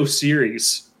Nintendo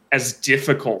series as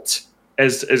difficult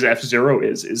as F-Zero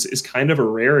is kind of a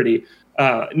rarity.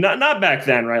 Not back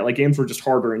then, right? Like games were just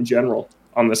harder in general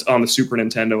on the Super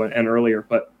Nintendo and earlier.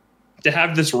 But to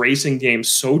have this racing game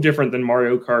so different than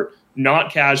Mario Kart,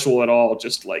 not casual at all,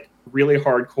 just like really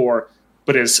hardcore,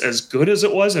 but as good as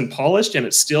it was and polished, and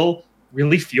it still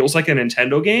really feels like a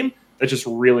Nintendo game, that just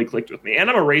really clicked with me. And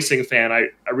I'm a racing fan. I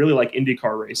really like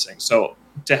IndyCar racing. So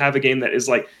to have a game that is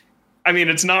like, I mean,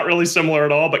 it's not really similar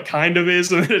at all, but kind of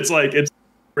is. And it's like, it's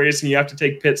racing. You have to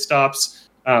take pit stops,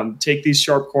 take these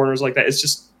sharp corners like that. It's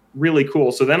just really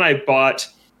cool. So then I bought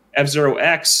F-Zero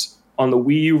X on the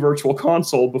Wii U Virtual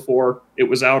Console before it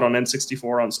was out on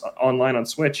N64 online on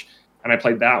Switch. And I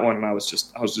played that one, and I was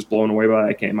just blown away by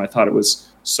that game. I thought it was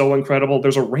so incredible.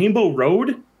 There's a Rainbow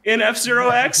Road in F-Zero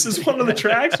X is one of the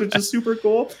tracks, which is super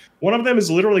cool. One of them is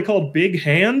literally called Big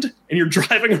Hand, and you're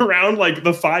driving around like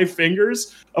the 5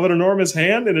 fingers of an enormous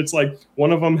hand, and it's like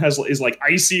one of them is like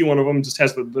icy, one of them just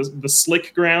has the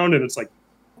slick ground, and it's like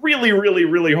really, really,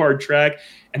 really hard track.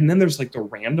 And then there's like the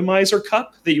randomizer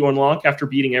cup that you unlock after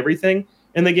beating everything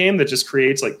in the game that just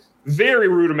creates like very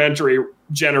rudimentary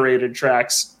generated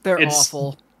tracks. It's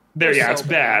awful. It's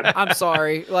bad. I'm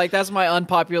sorry. Like, that's my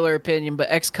unpopular opinion,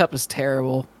 but X Cup is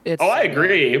terrible. I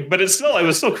agree. But it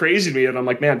was still crazy to me. And I'm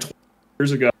like, man, 20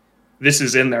 years ago, this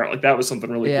is in there. Like, that was something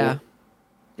really cool.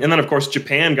 And then, of course,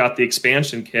 Japan got the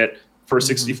expansion kit for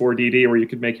 64DD where you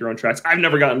could make your own tracks. I've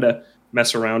never gotten to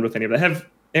mess around with any of that.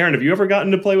 Aaron, have you ever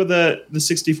gotten to play with the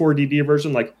 64DD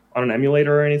version, like on an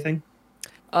emulator or anything?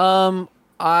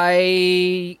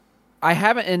 I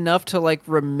haven't enough to like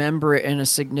remember it in a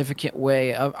significant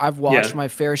way. I've watched my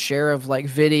fair share of like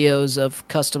videos of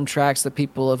custom tracks that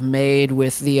people have made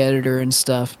with the editor and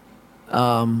stuff.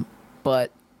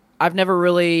 But I've never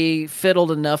really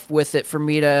fiddled enough with it for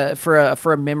me for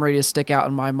a memory to stick out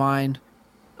in my mind.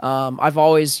 I've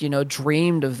always,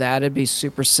 dreamed of that. It'd be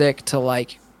super sick to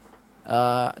like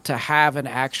to have an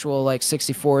actual like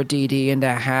 64DD and to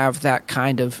have that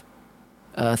kind of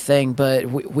thing, but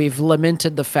we've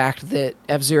lamented the fact that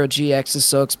F-Zero GX is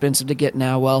so expensive to get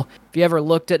now. Well, if you ever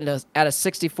looked at a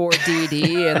 64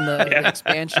 DD and the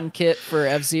expansion kit for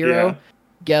F-Zero,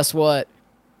 guess what?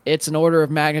 It's an order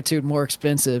of magnitude more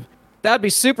expensive. That'd be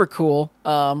super cool.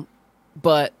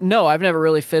 But no, I've never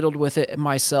really fiddled with it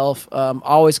myself.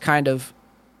 Always kind of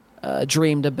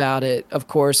dreamed about it. Of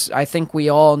course, I think we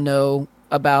all know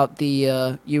about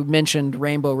the you mentioned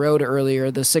Rainbow Road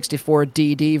earlier. The 64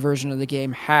 DD version of the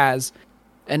game has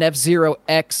an F-Zero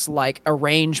X like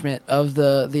arrangement of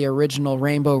the original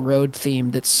Rainbow Road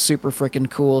theme that's super freaking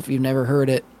cool if you've never heard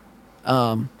it.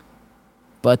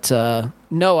 But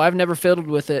no, I've never fiddled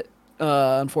with it,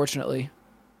 unfortunately.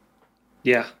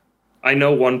 Yeah. I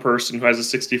know one person who has a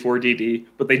 64 DD,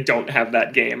 but they don't have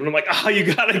that game. And I'm like, oh,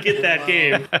 you got to get that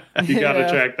game. You got to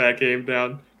track that game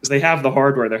down. Because they have the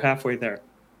hardware. They're halfway there.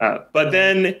 But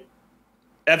then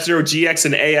F-Zero GX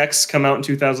and AX come out in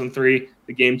 2003,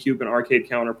 the GameCube and arcade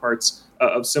counterparts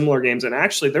of similar games. And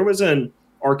actually, there was an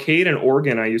arcade in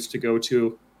Oregon I used to go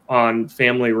to on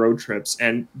family road trips,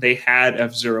 and they had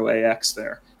F-Zero AX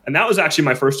there. And that was actually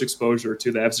my first exposure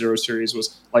to the F-Zero series.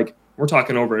 Was like, we're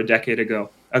talking over a decade ago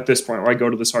at this point, where I go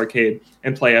to this arcade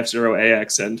and play F-Zero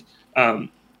AX. And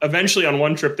eventually on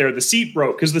one trip there, the seat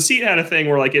broke, because the seat had a thing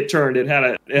where like it turned. It had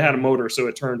a motor, so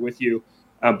it turned with you.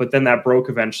 But then that broke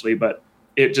eventually. But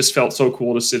it just felt so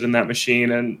cool to sit in that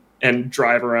machine and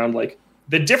drive around like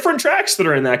the different tracks that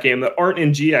are in that game that aren't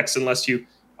in GX unless you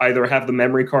either have the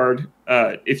memory card,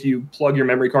 if you plug your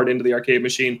memory card into the arcade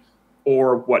machine,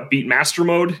 or beat master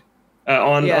mode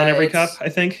on every cup, I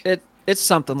think. It's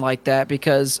something like that,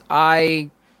 because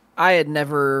I had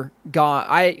never gone.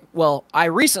 I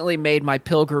recently made my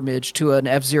pilgrimage to an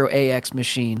F-Zero AX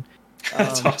machine.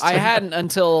 That's awesome. I hadn't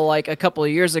until like a couple of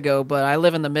years ago, but I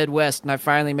live in the Midwest, and I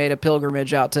finally made a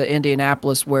pilgrimage out to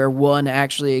Indianapolis, where one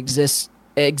actually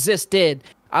existed.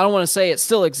 I don't want to say it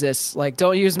still exists. Like,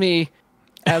 don't use me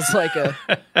as like a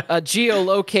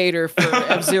geolocator for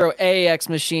F-Zero AX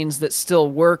machines that still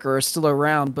work or are still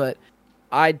around, but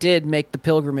I did make the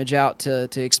pilgrimage out to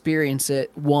experience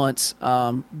it once.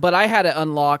 But I had it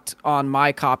unlocked on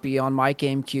my copy on my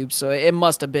GameCube, so it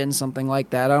must have been something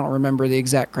like that. I don't remember the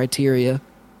exact criteria.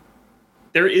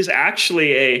 There is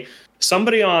actually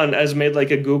somebody has made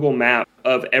like a Google map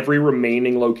of every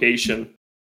remaining location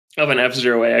of an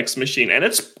F-Zero AX machine, and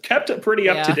it's kept it pretty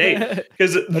up to date,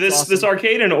 because this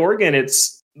arcade in Oregon,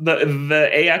 it's the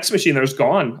AX machine there's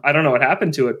gone. I don't know what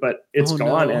happened to it, but it's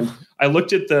gone. No. And I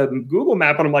looked at the Google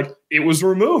map and I'm like, it was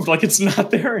removed, like it's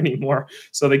not there anymore.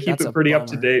 So they keep it pretty up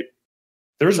to date.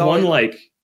 There's one like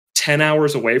 10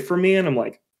 hours away from me, and I'm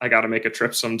like, I got to make a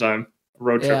trip sometime, a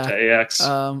road trip to AX.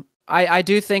 I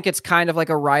do think it's kind of like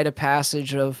a rite of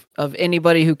passage of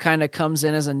anybody who kind of comes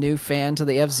in as a new fan to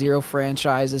the F-Zero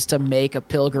franchise, is to make a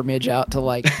pilgrimage out to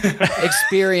like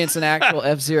experience an actual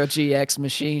F-Zero GX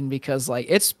machine, because like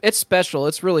it's special.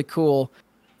 It's really cool.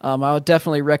 I would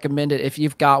definitely recommend it if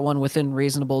you've got one within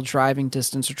reasonable driving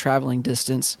distance or traveling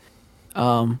distance.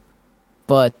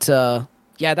 But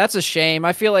yeah, that's a shame.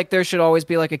 I feel like there should always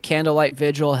be like a candlelight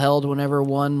vigil held whenever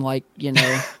one, like, you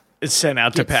know, it's sent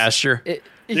out to pasture.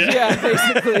 Yeah,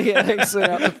 basically, it's sent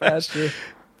out to pasture,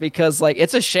 because like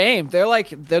it's a shame. They're like,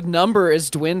 the number is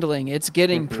dwindling. It's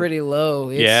getting pretty low.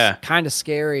 It's kind of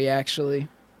scary, actually.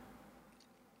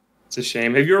 It's a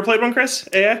shame. Have you ever played one, Chris?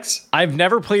 AX? I've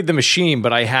never played the machine,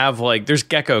 but I have, like, there's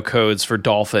gecko codes for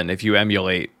Dolphin if you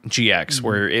emulate GX,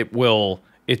 where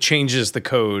it changes the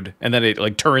code and then it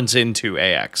like turns into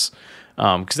AX.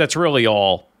 Because that's really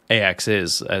all AX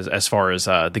is as far as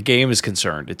the game is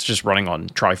concerned. It's just running on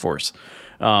Triforce.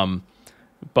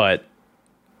 But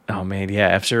oh man, yeah,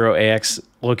 F-Zero AX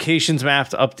locations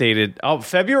mapped updated. Oh,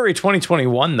 February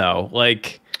 2021 though.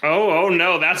 Like, oh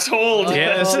no, that's old.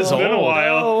 Yeah, this is old. Been a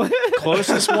while.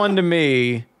 Closest one to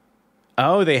me.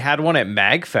 Oh, they had one at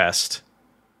MagFest.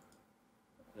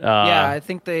 Yeah, I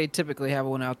think they typically have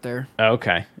one out there.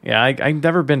 Okay, yeah, I've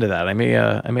never been to that. I may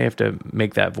have to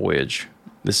make that voyage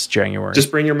this January. Just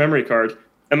bring your memory card.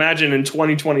 Imagine in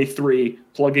 2023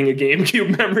 plugging a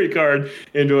GameCube memory card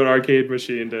into an arcade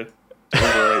machine to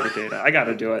overwrite the data. I got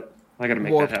to do it. I got to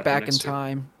make that happen. Back in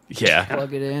time. Yeah.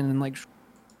 Plug it in and like.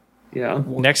 Yeah.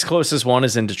 Next closest one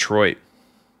is in Detroit.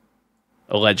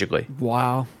 Allegedly.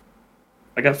 Wow.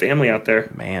 I got family out there.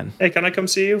 Man. Hey, can I come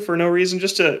see you for no reason?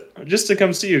 Just to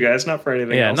come see you guys, not for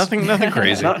anything else. Yeah, nothing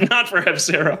crazy. not for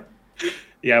F-Zero.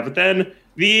 Yeah, but then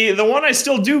the one I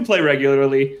still do play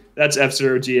regularly, that's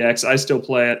F-Zero GX. I still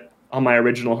play it on my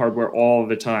original hardware all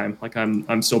the time. Like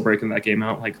I'm still breaking that game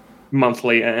out like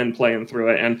monthly and playing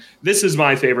through it. And this is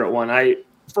my favorite one.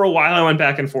 For a while I went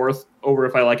back and forth over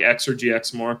if I like X or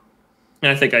GX more.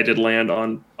 And I think I did land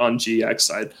on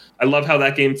GX. I love how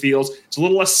that game feels. It's a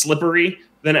little less slippery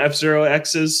than F-Zero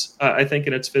X's, I think,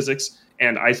 in its physics.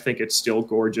 And I think it's still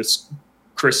gorgeous.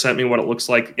 Chris sent me what it looks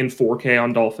like in 4K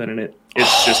on Dolphin, and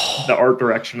it's just the art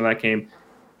direction of that game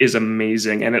is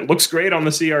amazing. And it looks great on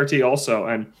the CRT also.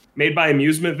 And made by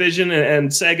Amusement Vision and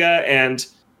Sega, and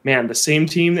man, the same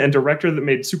team and director that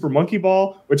made Super Monkey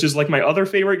Ball, which is like my other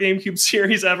favorite GameCube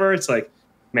series ever. It's like,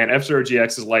 man, F-Zero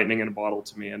GX is lightning in a bottle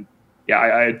to me. And yeah,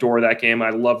 I adore that game. I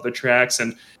love the tracks,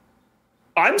 and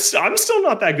I'm still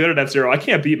not that good at F-Zero. I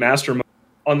can't beat Master Mode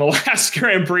on the last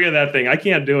Grand Prix of that thing. I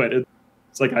can't do it.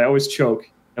 It's like I always choke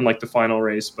in like the final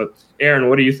race. But Aaron,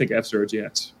 what do you think of F-Zero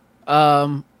GX?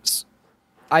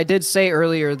 I did say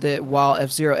earlier that while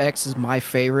F-Zero X is my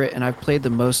favorite and I've played the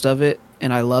most of it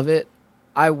and I love it,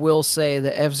 I will say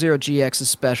that F-Zero GX is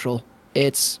special.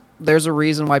 There's a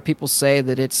reason why people say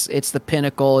that it's the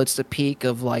pinnacle, it's the peak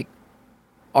of like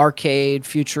arcade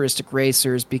futuristic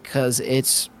racers, because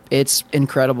it's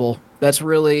incredible. That's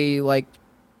really like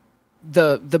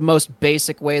the most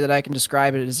basic way that I can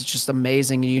describe it. Is it's just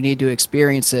amazing and you need to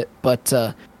experience it. But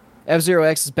F-Zero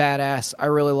X is badass. I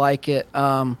really like it.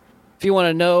 If you want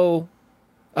to know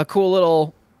a cool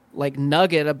little like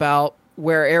nugget about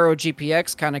where Aero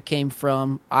GPX kind of came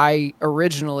from, I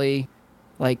originally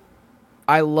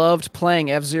I loved playing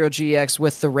F-Zero GX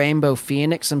with the Rainbow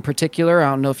Phoenix in particular. I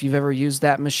don't know if you've ever used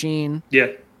that machine. Yeah.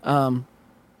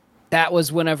 That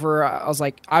was whenever I was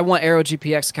like, I want Aero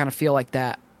GPX to kind of feel like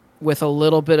that, with a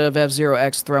little bit of F-Zero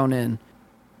X thrown in.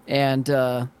 And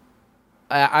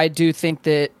I do think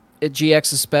that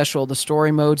GX is special. The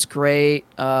story mode's great.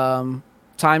 Time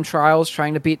trials,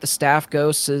 trying to beat the staff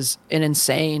ghosts, is an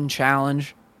insane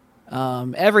challenge.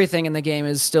 Everything in the game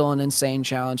is still an insane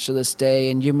challenge to this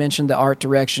day. And you mentioned the art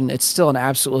direction. It's still an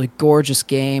absolutely gorgeous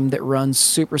game that runs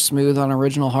super smooth on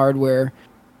original hardware.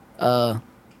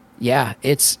 Yeah,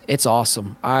 it's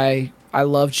awesome. I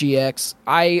love GX.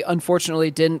 I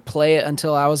unfortunately didn't play it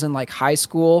until I was in like high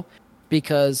school,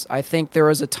 because I think there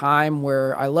was a time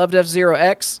where I loved F-Zero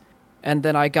X, and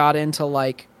then I got into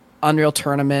like Unreal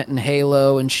Tournament and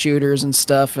Halo and shooters and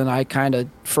stuff, and I kind of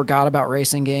forgot about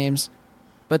racing games.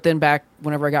 But then back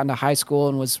whenever I got into high school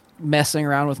and was messing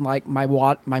around with like my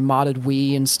modded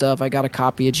Wii and stuff, I got a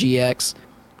copy of GX.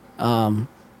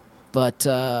 But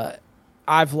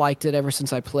I've liked it ever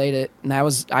since I played it. And that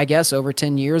was, I guess, over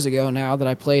 10 years ago now that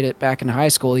I played it, back in high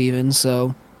school even.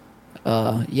 So,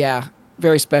 yeah,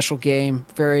 very special game,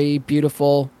 very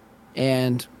beautiful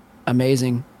and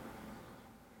amazing.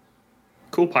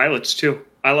 Cool pilots, too.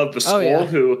 I love the Skull,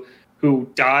 who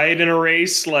died in a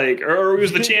race, or he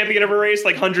was the champion of a race,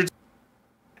 like hundreds,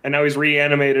 and now he's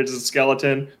reanimated as a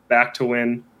skeleton back to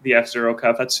win the F-Zero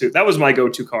Cup. That was my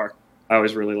go-to car. I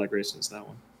always really like racing as that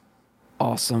one.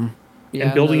 Awesome. Yeah,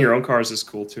 and building your own cars is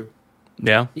cool too.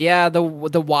 Yeah. Yeah, the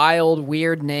wild,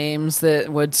 weird names that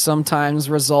would sometimes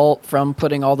result from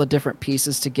putting all the different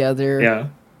pieces together. Yeah.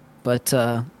 But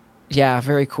yeah,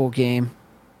 very cool game.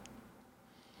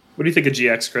 What do you think of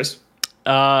GX, Chris?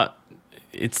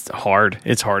 It's hard.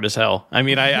 It's hard as hell. I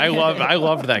mean, I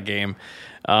loved that game.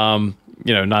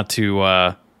 Not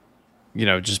to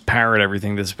just parrot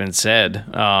everything that's been said.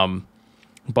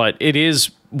 But it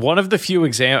is one of the few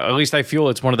at least I feel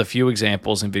it's one of the few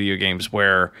examples in video games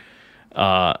where,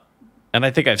 and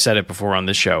I think I've said it before on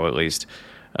this show at least,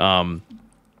 the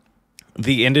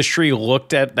industry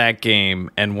looked at that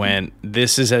game and went,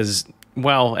 this is as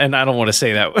well, and I don't want to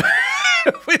say that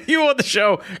with you on the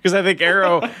show, because I think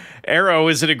Aero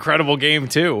is an incredible game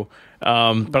too.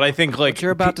 But I think like what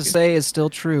you're about to say is still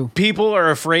true. People are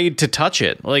afraid to touch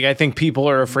it. Like, I think people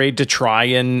are afraid to try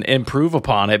and improve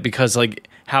upon it, because like,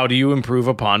 how do you improve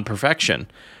upon perfection?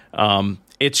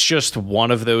 It's just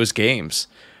one of those games.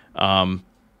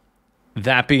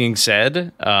 That being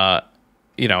said, and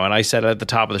I said at the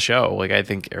top of the show, like, I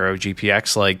think Aero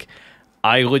GPX, like,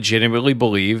 I legitimately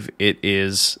believe it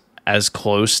is as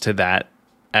close to that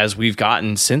as we've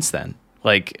gotten since then.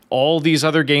 Like, all these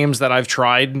other games that I've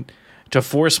tried to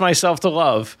force myself to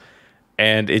love,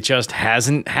 and it just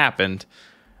hasn't happened,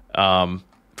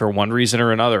 for one reason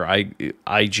or another.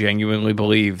 I genuinely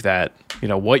believe that,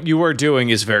 what you are doing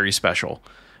is very special,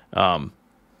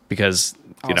 because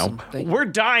Awesome. we're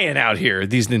dying out here,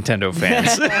 these Nintendo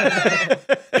fans.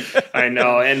 I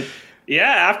know. And yeah,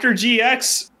 after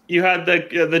GX, you had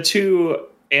the two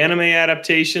anime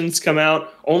adaptations come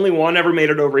out. Only one ever made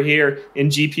it over here in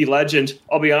GP Legend.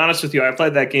 I'll be honest with you, I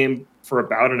played that game for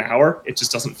about an hour. It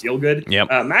just doesn't feel good. Yep.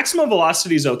 Maximum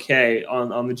Velocity is okay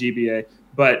on the GBA,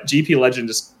 but GP Legend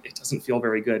it doesn't feel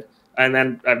very good. And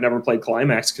then I've never played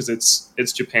Climax because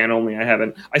it's Japan only.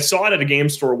 I saw it at a game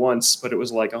store once, but it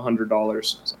was like $100.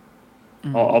 So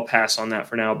I'll pass on that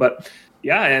for now. But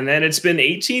yeah, and then it's been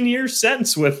 18 years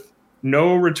since, with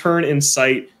no return in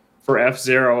sight for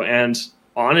F-Zero. And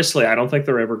honestly, I don't think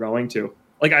they're ever going to.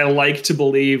 Like, I like to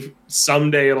believe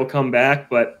someday it'll come back,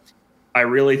 but I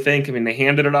really think, they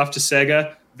handed it off to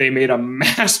Sega. They made a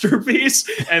masterpiece,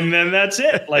 and then that's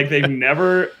it. Like, they've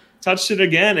never touched it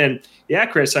again. And yeah,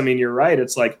 Chris, you're right.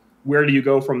 It's like, where do you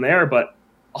go from there? But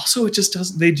also, it just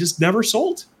doesn't. They just never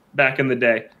sold back in the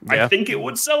day. Yeah. I think it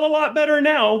would sell a lot better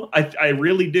now. I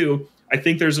really do. I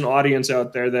think there's an audience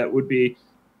out there that would be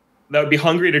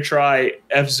hungry to try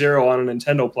F-Zero on a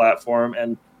Nintendo platform,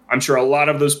 and I'm sure a lot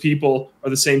of those people are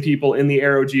the same people in the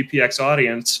Aero GPX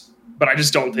audience. But I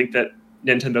just don't think that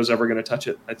Nintendo's ever going to touch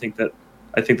it. I think that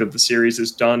the series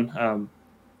is done.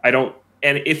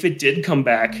 And if it did come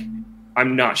back,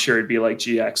 I'm not sure it'd be like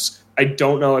GX. I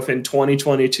don't know if in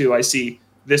 2022 I see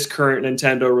this current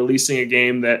Nintendo releasing a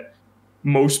game that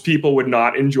most people would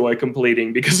not enjoy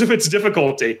completing because of its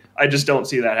difficulty. I just don't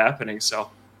see that happening. So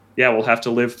yeah, we'll have to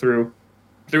live through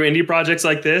indie projects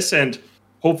like this, and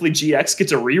hopefully GX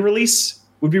gets a re-release.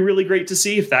 Would be really great to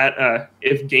see if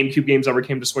GameCube games ever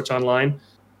came to Switch Online.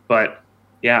 But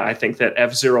yeah, I think that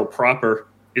F-Zero proper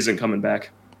isn't coming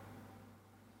back.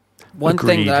 One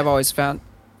thing that I've always found,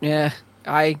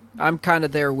 I'm kind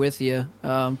of there with you.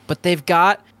 But they've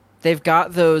got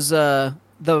those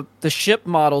the ship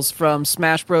models from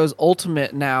Smash Bros.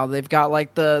 Ultimate now. They've got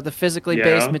like the physically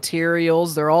based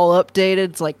materials. They're all updated.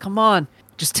 It's like, come on,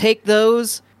 just take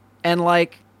those and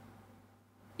like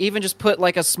even just put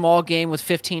like a small game with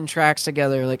 15 tracks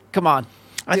together. Like, come on.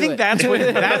 I think that's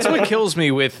what kills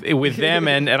me with them,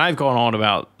 and I've gone on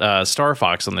about Star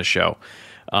Fox on the show.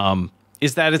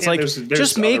 Is that it's like, there's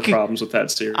just make problems with that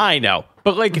series. I know,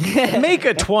 but like make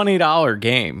a $20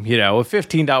 game, a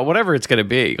 $15, whatever it's going to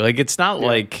be. Like, it's not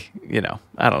like,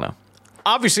 I don't know.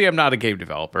 Obviously, I'm not a game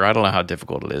developer. I don't know how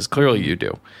difficult it is. Clearly, you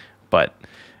do, but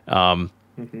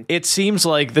it seems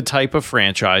like the type of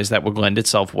franchise that would lend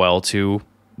itself well to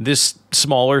this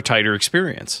smaller, tighter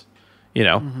experience.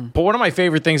 But one of my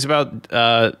favorite things about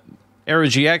Aero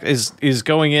GX is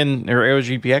going in, or Aero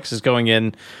GPX is going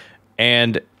in,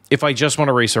 and if I just want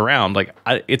to race around, like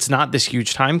it's not this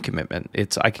huge time commitment.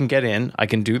 I can get in, I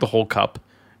can do the whole cup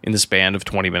in the span of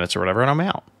 20 minutes or whatever, and I'm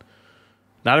out.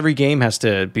 Not every game has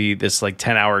to be this like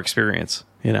 10-hour experience,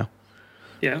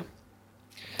 Yeah,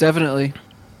 definitely.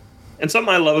 And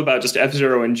something I love about just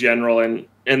F-Zero in general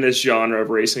and this genre of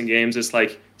racing games is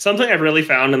like something I've really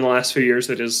found in the last few years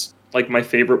that is like my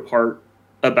favorite part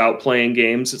about playing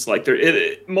games. It's like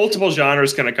multiple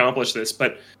genres can accomplish this,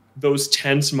 but those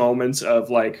tense moments of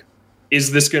like,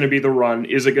 is this going to be the run?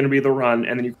 Is it going to be the run?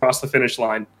 And then you cross the finish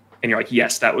line and you're like,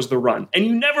 yes, that was the run. And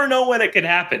you never know when it could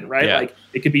happen, right? Yeah. Like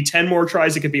it could be 10 more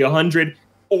tries, it could be 100,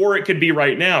 or it could be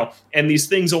right now. And these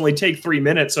things only take 3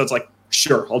 minutes. So it's like,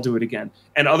 sure, I'll do it again.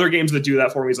 And other games that do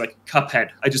that for me is like Cuphead.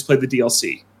 I just played the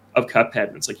DLC of Cuphead.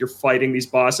 And it's like you're fighting these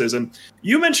bosses. And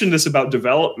you mentioned this about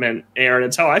development, Aaron.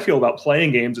 It's how I feel about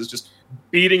playing games, is just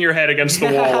beating your head against the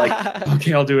wall like,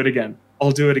 okay, I'll do it again.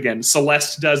 I'll do it again.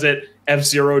 Celeste does it.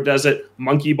 F-Zero does it.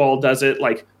 Monkey Ball does it.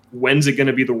 Like, when's it going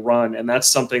to be the run? And that's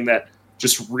something that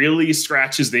just really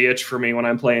scratches the itch for me when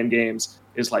I'm playing games.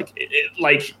 Is like,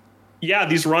 yeah,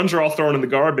 these runs are all thrown in the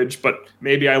garbage, but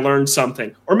maybe I learned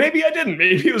something, or maybe I didn't.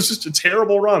 Maybe it was just a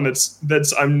terrible run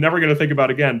that's I'm never going to think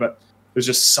about again. But there's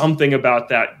just something about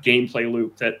that gameplay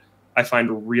loop that I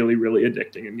find really, really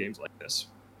addicting in games like this.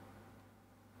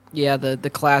 Yeah, the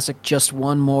classic just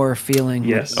one more feeling.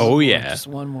 Yes. Oh, yeah. Just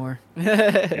one more.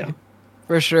 Yeah.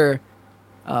 For sure.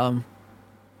 I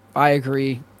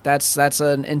agree. That's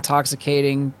an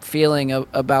intoxicating feeling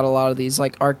about a lot of these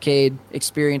like arcade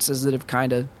experiences that have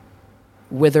kind of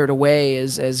withered away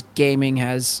as gaming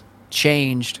has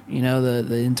changed.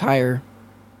 The entire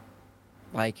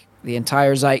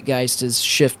zeitgeist has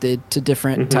shifted to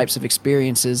different types of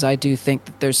experiences. I do think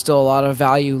that there's still a lot of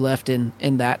value left in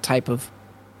that type of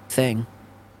thing.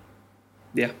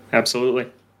 Yeah, absolutely.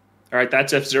 All right,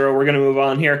 that's F-Zero. We're going to move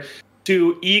on here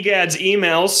to EGAD's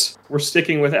emails. We're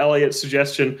sticking with Elliot's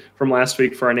suggestion from last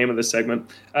week for our name of this segment.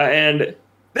 And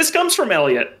this comes from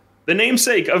Elliot, the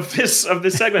namesake of this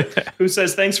segment, who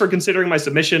says, thanks for considering my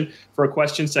submission for a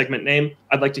question segment name.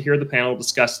 I'd like to hear the panel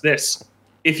discuss this.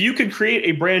 If you could create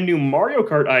a brand new Mario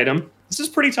Kart item, this is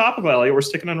pretty topical, Elliot. We're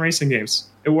sticking on racing games.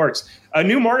 It works. A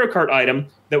new Mario Kart item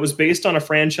that was based on a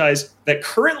franchise that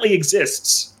currently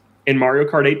exists in Mario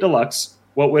Kart 8 Deluxe,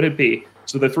 what would it be?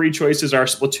 So the three choices are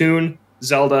Splatoon,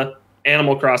 Zelda,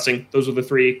 Animal Crossing. Those are the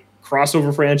three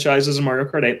crossover franchises in Mario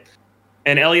Kart 8.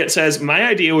 And Elliot says, my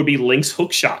idea would be Link's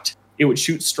hook shot. It would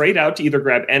shoot straight out to either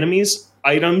grab enemies,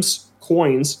 items,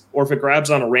 coins, or if it grabs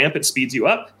on a ramp, it speeds you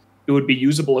up. It would be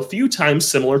usable a few times,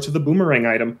 similar to the boomerang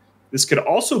item. This could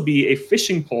also be a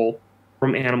fishing pole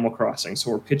from Animal Crossing.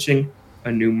 So we're pitching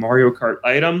a new Mario Kart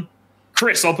item.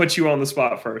 Chris, I'll put you on the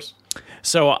spot first.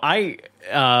 So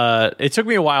it took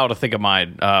me a while to think of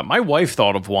mine. My wife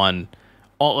thought of one,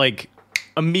 like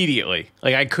immediately.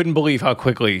 Like I couldn't believe how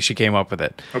quickly she came up with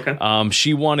it. Okay.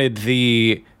 She wanted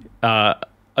a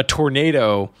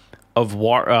tornado of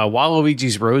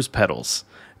Waluigi's rose petals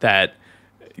that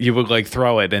you would like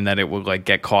throw it and then it would like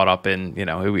get caught up in,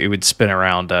 it would spin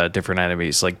around different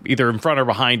enemies, like either in front or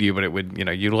behind you, but it would,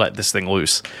 you let this thing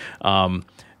loose.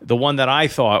 The one that I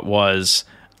thought was,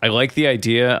 I like the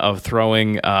idea of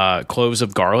throwing cloves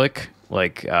of garlic,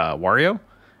 like Wario.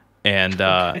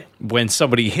 And when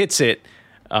somebody hits it,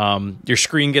 your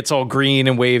screen gets all green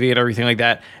and wavy and everything like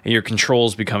that. And your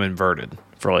controls become inverted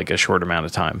for like a short amount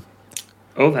of time.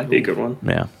 Oh, that'd be a good one.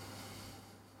 Yeah.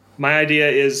 My idea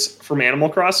is from Animal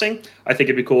Crossing. I think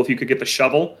it'd be cool if you could get the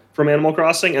shovel from Animal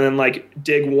Crossing and then like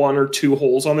dig 1 or 2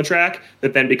 holes on the track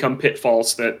that then become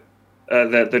pitfalls that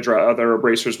the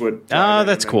racers would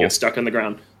that's cool. Get stuck in the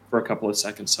ground for a couple of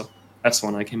seconds. So that's the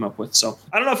one I came up with. So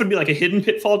I don't know if it'd be like a hidden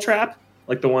pitfall trap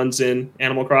like the ones in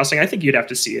Animal Crossing. I think you'd have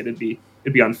to see it. It'd be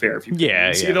unfair if you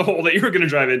couldn't see the hole that you were going to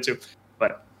drive into.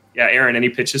 But yeah, Aaron, any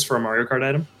pitches for a Mario Kart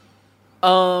item?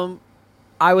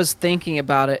 I was thinking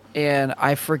about it, and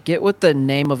I forget what the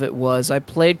name of it was. I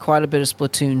played quite a bit of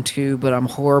Splatoon 2, but I'm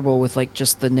horrible with like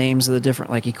just the names of the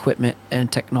different like equipment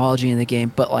and technology in the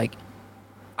game. But like,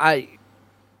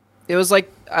 it was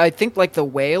like, I think like the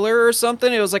Whaler or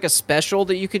something. It was like a special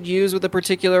that you could use with a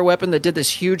particular weapon that did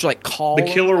this huge like call. The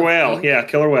killer whale, yeah,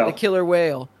 killer whale. The killer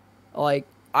whale. Like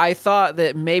I thought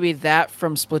that maybe that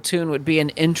from Splatoon would be an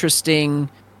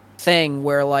interesting thing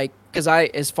where like. Because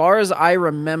as far as I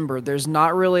remember, there's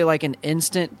not really like an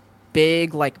instant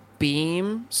big like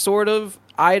beam sort of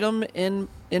item in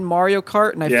Mario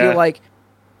Kart, and I feel like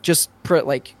just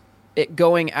like it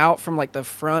going out from like the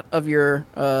front of your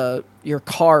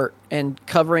cart and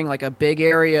covering like a big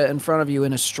area in front of you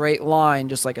in a straight line,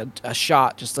 just like a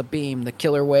shot, just a beam, the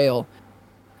killer whale.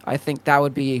 I think that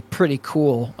would be pretty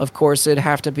cool. Of course, it'd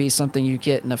have to be something you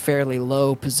get in a fairly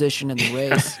low position in the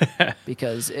race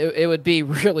because it would be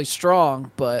really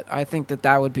strong, but I think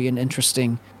that would be an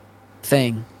interesting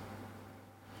thing.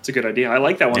 It's a good idea. I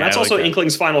like that one. Yeah, that's also that.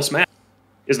 Inkling's final smash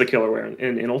is the killer whale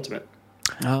in Ultimate.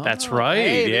 Oh, that's right.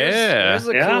 Hey, there's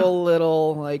a cool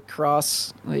little like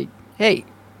cross. Like, hey,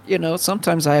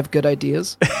 sometimes I have good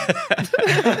ideas.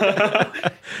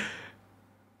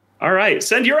 All right,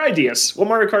 send your ideas. What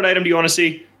Mario Kart item do you want to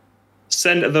see?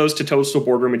 Send those to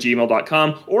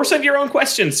toadstoolboardroom@gmail.com or send your own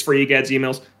questions for eGads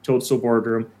emails,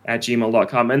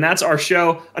 toadstoolboardroom@gmail.com. And that's our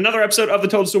show. Another episode of the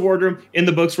Toadstool Boardroom in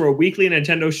the books for a weekly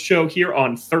Nintendo show here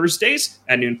on Thursdays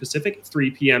at noon Pacific, 3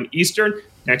 p.m. Eastern.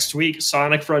 Next week,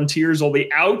 Sonic Frontiers will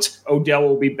be out. Odell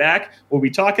will be back. We'll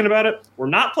be talking about it. We're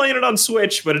not playing it on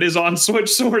Switch, but it is on Switch,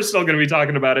 so we're still going to be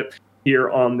talking about it here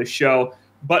on the show.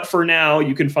 But for now,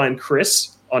 you can find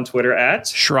Chris on Twitter at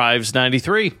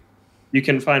Shrives93. You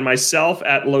can find myself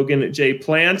at Logan J.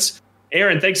 Plants.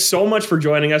 Aaron, thanks so much for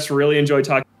joining us. Really enjoyed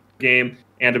talking about the game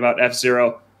and about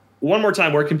F-Zero. One more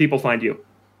time, where can people find you?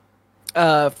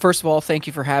 First of all, thank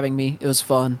you for having me. It was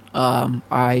fun.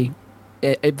 I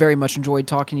very much enjoyed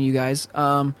talking to you guys.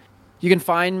 You can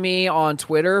find me on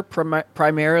Twitter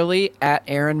primarily at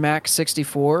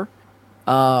AaronMac64.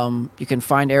 You can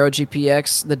find Aero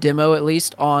GPX, the demo at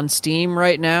least, on Steam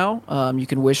right now. You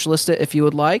can wishlist it if you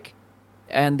would like.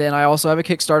 And then I also have a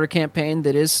Kickstarter campaign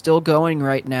that is still going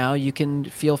right now. You can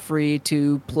feel free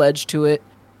to pledge to it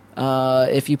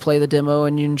if you play the demo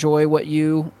and you enjoy what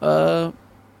you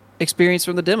experience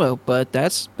from the demo. But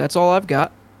that's all I've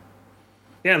got.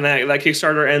 Yeah, and that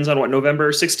Kickstarter ends on what,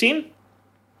 November 16th? Is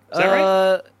that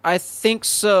right? I think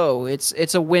so.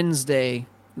 It's a Wednesday.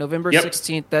 November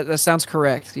 16th. That sounds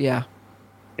correct. Yeah.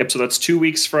 Yep. So that's 2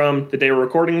 weeks from the day we're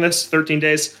recording this, 13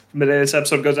 days from the day this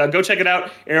episode goes out. Go check it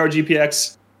out. Aero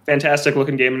GPX, fantastic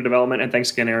looking game in development. And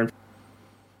thanks again, Aaron.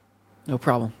 No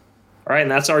problem. All right.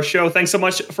 And that's our show. Thanks so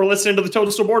much for listening to the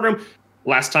Toadstool Boardroom.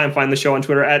 Last time, find the show on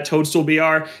Twitter at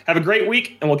ToadstoolBR. Have a great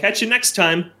week, and we'll catch you next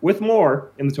time with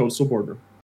more in the Toadstool Boardroom.